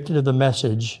convicted of the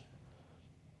message,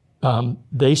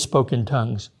 they spoke in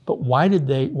tongues. But why did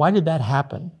that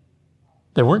happen?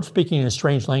 They weren't speaking in a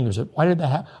strange language. Why did that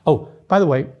happen? Oh, by the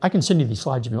way, I can send you these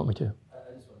slides if you want me to. I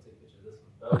just want to take a picture of this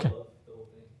one. But Okay. I love the whole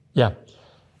thing. Yeah.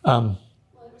 Well,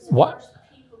 it was the What- first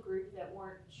people group that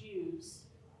weren't Jews,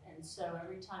 and so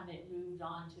every time it moved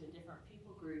on to a different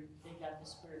people group, they got the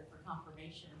Spirit for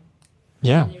confirmation.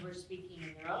 Yeah. And they were speaking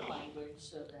in their own language,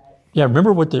 so that Yeah,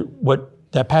 remember what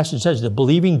that passage says. The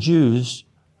believing Jews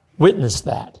witnessed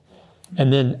that.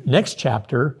 And then next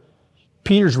chapter,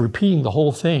 Peter's repeating the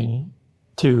whole thing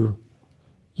to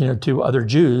other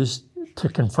Jews to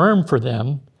confirm for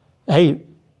them, hey,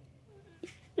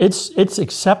 it's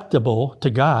acceptable to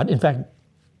God. In fact,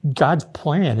 God's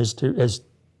plan is as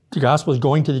the gospel is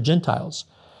going to the Gentiles.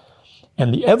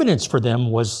 And the evidence for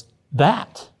them was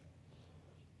that,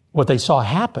 what they saw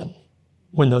happen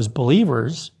when those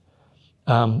believers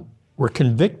were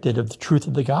convicted of the truth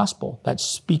of the gospel, that's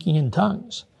speaking in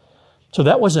tongues. So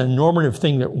that was a normative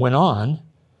thing that went on.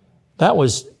 That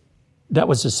was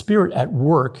the Spirit at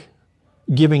work,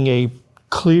 giving a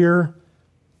clear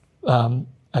to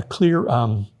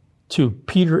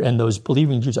Peter and those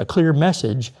believing Jews, a clear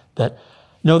message that,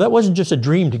 no, that wasn't just a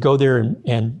dream to go there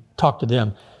and talk to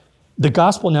them. The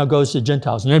gospel now goes to the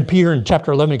Gentiles. And then Peter in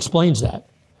chapter 11 explains that.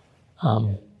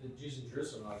 The Jews in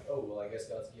Jerusalem are like, oh, well, I guess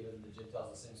God's given the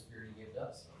Gentiles the same Spirit He gave to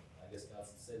us. I guess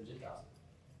God's the same Gentiles.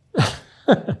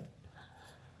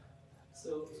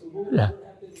 So what Yeah.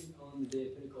 happened on the day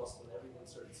of Pentecost when everyone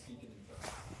started speaking in tongues?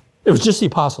 It was just the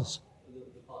apostles. The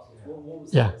apostles. What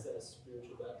was Yeah. that? Is that a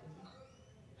spiritual baptism?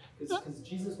 Because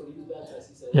Jesus, when he was baptized,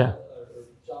 he said, Yeah. or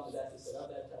John the Baptist said, I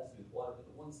baptize you with water, but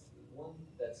the one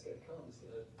that's going to come is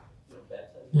going to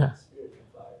baptize you Yeah. with the Spirit and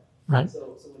fire. Right.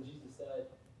 So when Jesus died,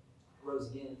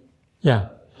 rose again, Yeah.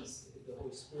 the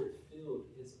Holy Spirit filled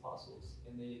his apostles,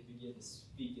 and they began to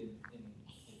speak in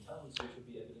tongues, which would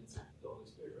be evidence of the Holy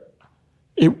Spirit, right?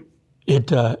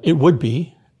 It would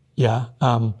be, yeah.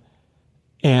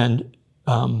 And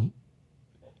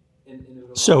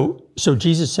So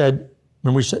Jesus said,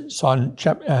 when we saw in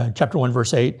chapter 1,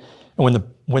 verse 8, and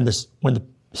when the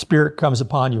Spirit comes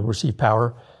upon you, you'll receive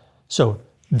power. So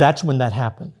that's when that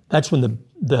happened. That's when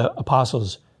the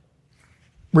apostles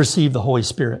receive the Holy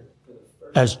Spirit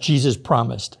as Jesus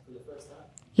promised.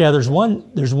 Yeah, there's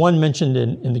one mentioned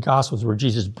in the Gospels where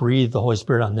Jesus breathed the Holy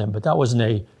Spirit on them, but that wasn't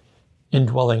a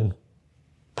indwelling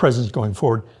presence going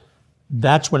forward.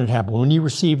 That's when it happened, when you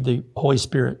received the Holy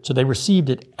Spirit. So they received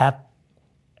it at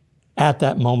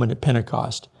that moment at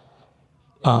Pentecost.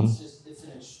 It's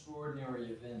an extraordinary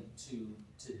event to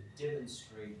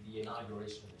demonstrate the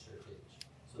inauguration of the church age.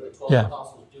 So the 12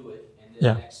 apostles do it, and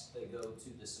then next they go to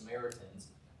the Samaritans.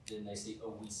 Then they say,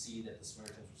 oh, we see that the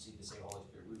Samaritans received the same Holy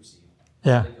Spirit we received.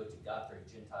 Yeah. Then they go to God-fearing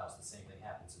Gentiles, the same thing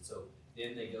happens. And so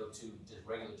then they go to just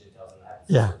regular Gentiles, and it happens.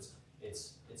 Yeah. So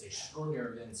it's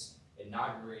extraordinary events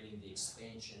inaugurating the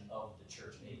expansion of the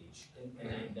church age,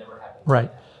 and it never happened.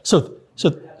 Right. So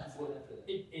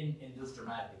in those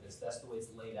dramatic events, that's the way it's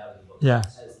laid out in the book. Yeah.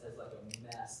 As like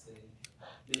a mass thing.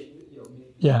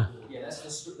 Yeah. Yeah, that's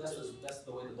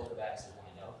the way the book of Acts is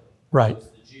laid out. Right. So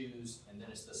it's the Jews, and then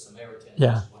it's the Samaritans,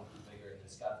 Yeah. which is one group bigger, and then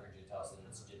it's God-fearing Gentiles, and then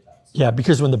it's the Gentiles. Yeah,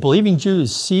 because when the believing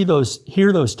Jews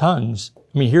hear those tongues,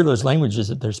 hear those languages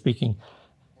that they're speaking,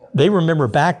 they remember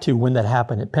back to when that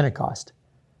happened at Pentecost.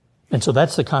 And so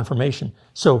that's the confirmation.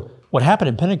 So what happened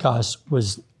at Pentecost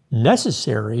was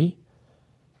necessary.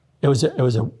 It was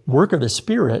a work of the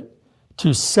Spirit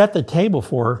to set the table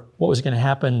for what was going to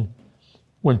happen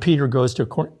when Peter goes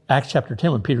to Acts chapter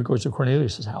 10, when Peter goes to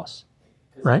Cornelius' house.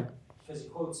 Right? Because he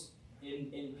quotes, in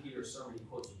Peter's sermon, he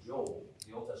quotes Joel,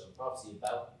 the Old Testament prophecy,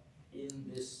 about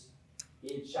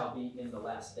it shall be in the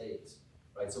last days.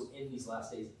 Right? So in these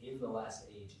last days, in the last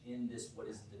age, in this, what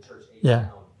is the church age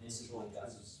now, this is when God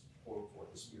is pouring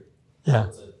forth the Spirit. Yeah.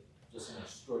 So it's just an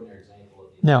extraordinary example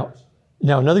of the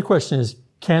Now, another question is,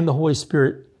 can the Holy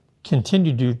Spirit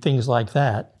continue to do things like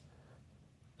that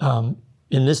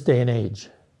in this day and age?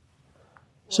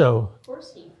 So, of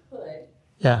course he could.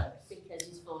 Yeah. Because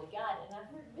he's fully God. And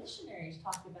I've heard missionaries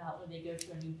talk about when they go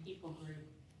to a new people group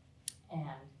and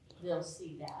they'll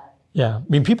see that. Yeah.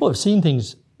 People have seen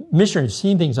things, missionaries have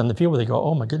seen things on the field where they go,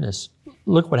 oh my goodness,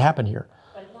 look what happened here.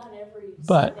 But not every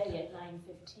But- Sunday at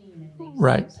 9:15 in the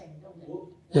Right. exact same building.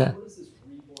 Yeah. What is this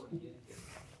reborn again thing?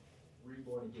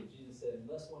 Reborn again. Jesus said,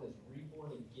 unless one is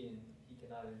reborn again, he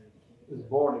cannot enter the kingdom. It's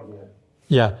born again.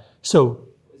 Yeah. So,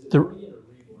 Is it the- born again or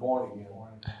reborn? Born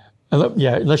again.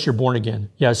 yeah, unless you're born again.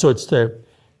 Yeah. So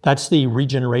that's the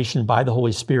regeneration by the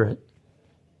Holy Spirit.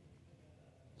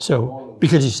 So,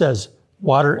 because he says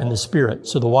water and the Spirit.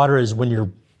 So the water is when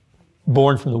you're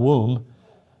born from the womb,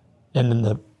 and then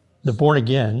the born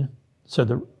again. So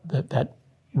that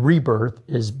rebirth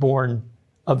is born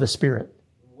of the Spirit.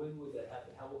 When would that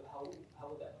happen? How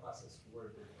would that process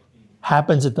work?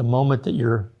 Happens at the moment that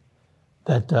you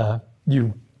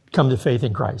come to faith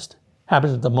in Christ.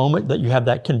 Happens at the moment that you have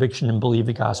that conviction and believe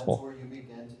the That's gospel. where you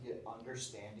begin to get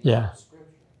understanding Yeah. of Scripture.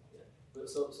 But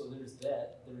so there's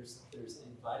that. There's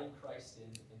inviting Christ in,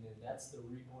 and then that's the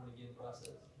reborn again process.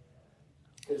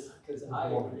 Because I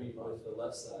agree with the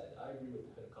left side. I agree with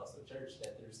the Pentecostal church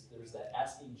that there's that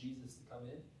asking Jesus to come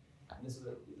in. And this is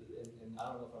and I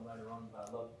don't know if I'm right or wrong, but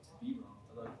I love to be wrong. I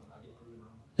love when I get proven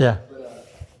wrong. Yeah.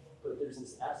 But there's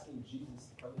this asking Jesus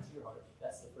to come into your heart.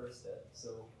 That's the first step.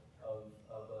 So the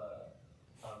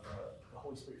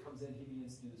Holy Spirit comes in, he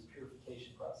begins to do this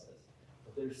purification process.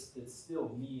 But it's still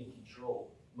me in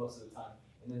control most of the time.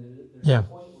 And then there's a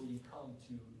point where you come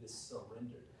to this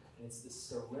surrender. And it's this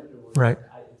surrender where Right.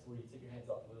 it's where you take your hands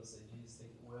off the wheel and say, Jesus,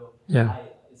 take the wheel. Yeah.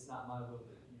 It's not my will,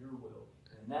 but your will.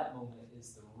 And that moment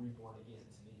is the reborn again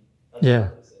to me. That's Yeah.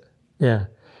 what I say. Yeah.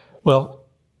 Well,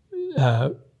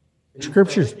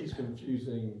 Scriptures. I think he's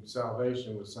confusing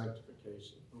salvation with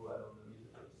sanctification. Ooh, I don't know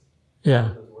either.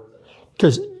 Yeah. Those words I don't know.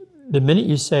 Because the minute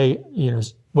you say,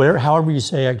 however you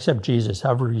say, I accept Jesus,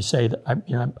 however you say that,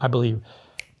 I believe,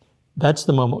 that's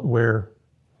the moment where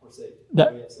We're saved.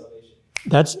 That- We have salvation.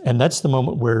 that's the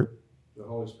moment where The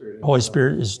Holy Spirit. Holy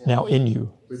Spirit is now in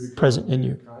you, We become present in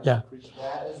you. Yeah.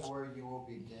 That is where you will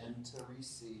begin to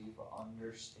receive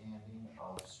understanding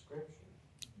of Scripture.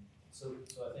 So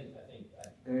I think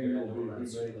And I you'll know we're be running made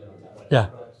swiftly on time, but Yeah.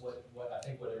 what I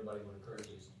think what everybody would encourage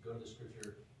you is go to the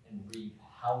Scripture and read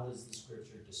how does the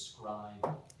Scripture describe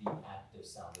the act of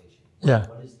salvation? Yeah.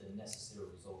 What is the necessary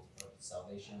result of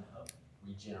salvation, of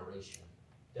regeneration?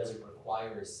 Does it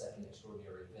require a second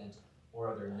extraordinary event, or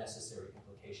are there necessary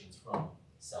implications from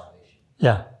salvation?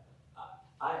 Yeah.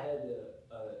 I had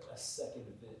a second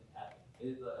event happen.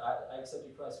 I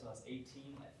accepted Christ when I was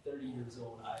 18. At 30 years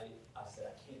old, I said,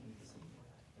 I can't do this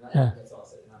anymore. And that's all I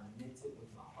said. And I meant it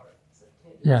with my heart. I said, I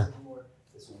can't do this anymore.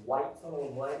 This white tunnel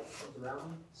of light comes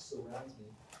around me, surrounds me.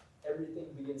 Everything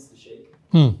begins to shake.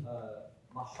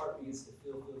 My heart begins to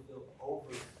feel,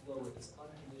 overflow with this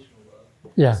unconditional love.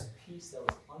 Yeah. This peace that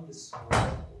was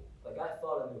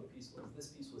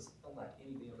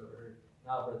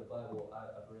how I've read the Bible,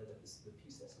 I've read that the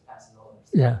peace that surpasses all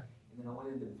understanding. Yeah. And then I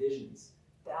went into visions,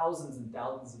 thousands and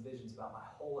thousands of visions about my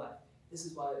whole life. This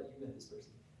is why you met this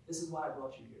person. This is why I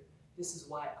brought you here. This is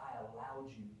why I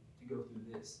allowed you to go through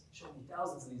this. Showed me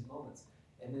thousands of these moments.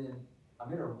 And then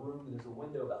I'm in a room and there's a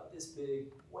window about this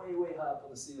big, way, way high up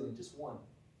on the ceiling, just one.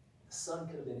 The sun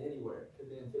could have been anywhere.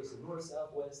 Could have been facing north,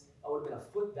 south, west. I would have been a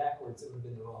foot backwards. It would have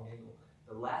been the wrong angle.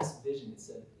 The last vision, it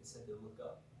said to look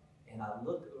up. And I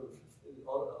look,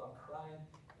 I'm crying,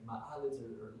 and my eyelids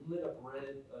are lit up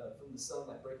red from the sun,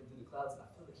 like breaking through the clouds, and I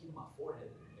feel the heat on my forehead.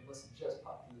 It must have just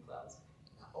popped through the clouds.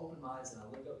 And I open my eyes and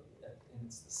I look up, and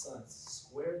it's the sun. It's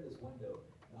square in this window,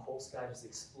 and the whole sky just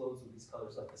explodes with these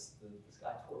colors, like the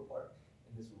sky tore apart.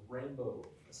 And this rainbow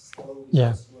slowly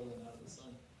swirling out of the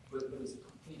sun. But it was a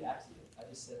complete accident. I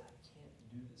just said, I can't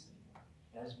do this anymore.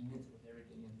 And I just meant it with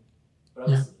everything in me. But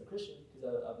I was a Christian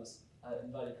because I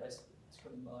invited Christ to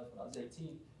come into my life when I was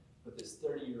 18. But this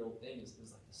 30-year-old thing is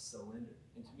like the surrender.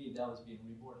 And to me, that was being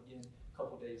reborn again. A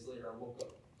couple days later, I woke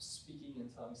up speaking in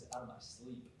tongues out of my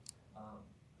sleep.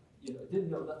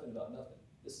 Didn't know nothing about nothing.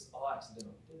 This is all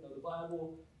accidental. Didn't know the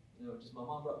Bible. Just my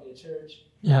mom brought me to church.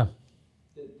 Yeah.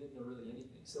 Didn't know really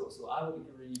anything. So I would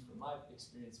agree from my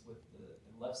experience with the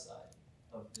left side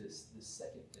of this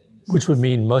second thing. Which would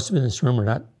mean most of us in this room are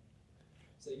not.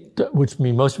 Which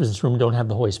mean most of us in this room don't have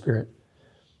the Holy Spirit.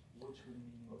 Which would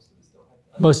mean most of us don't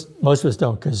have. Most of us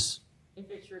don't, because. If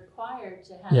it's required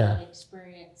to have that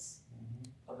experience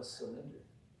of a surrender.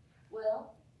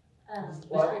 Well,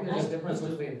 there's a difference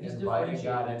between inviting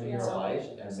God into your life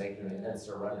and making it and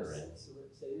surrendering.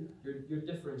 You're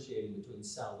differentiating between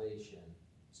salvation.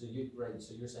 So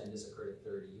you're saying this occurred at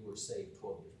 30. You were saved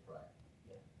 12 years prior.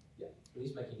 Yeah. But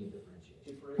he's making a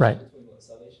differentiation. Right. Between what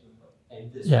salvation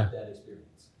and that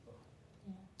experience.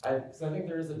 I think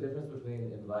there is a difference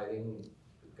between inviting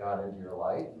God into your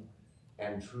life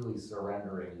and truly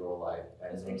surrendering your life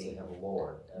and making Him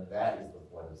Lord, and that is the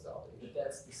point of salvation. But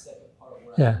that's the second part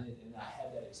where I did, and I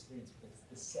had that experience. But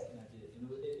the second I did, and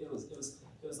it was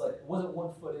like it wasn't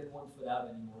 1 foot in, 1 foot out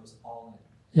anymore. It was all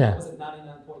in. Yeah. It wasn't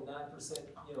 99.9%,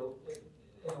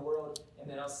 in the world, and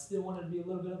then I still wanted to be a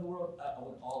little bit of the world. I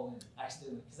went all in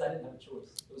accidentally because I didn't have a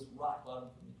choice. It was rock bottom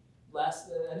for me.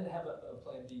 I didn't have a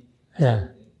plan B. Yeah.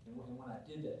 And when I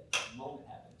did that, the moment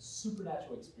happened.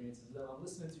 Supernatural experiences. And I'm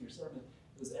listening to your sermon.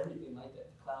 It was everything like that.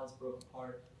 The clouds broke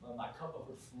apart. My cup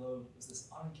overflowed. It was this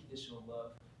unconditional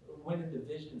love. Went into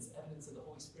visions, evidence of the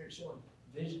Holy Spirit, showing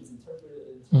visions,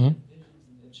 interpreting visions,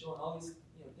 and showing all these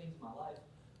things in my life.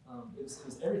 It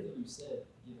was everything you said,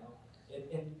 And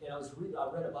I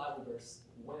read a Bible verse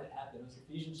when it happened. It was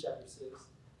Ephesians chapter 6,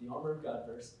 the armor of God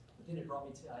verse. But then it brought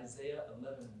me to Isaiah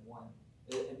 11:1.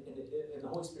 And the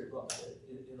Holy Spirit brought me to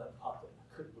it. It like popped up.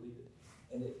 I couldn't believe it.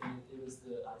 And it was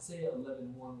the Isaiah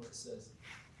 11:1 where it says,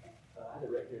 I had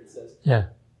it right here. It says,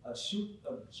 a shoot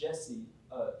of Jesse,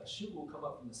 a shoot will come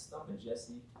up from the stump of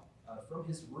Jesse. From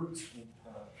his roots,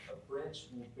 a branch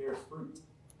will bear fruit.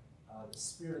 The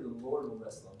Spirit of the Lord will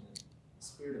rest on him. The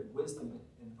Spirit of wisdom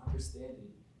and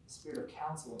understanding. The Spirit of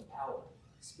counsel and power.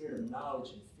 The Spirit of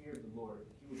knowledge and fear of the Lord.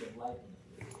 He will delight in the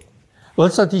fear of the Lord. Well,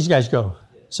 let's let these guys go.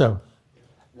 So.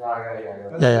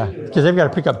 Yeah. Because they've got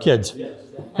to pick up kids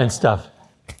and stuff.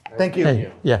 Thank you.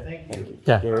 Hey, yeah. Thank you.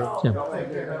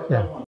 Yeah.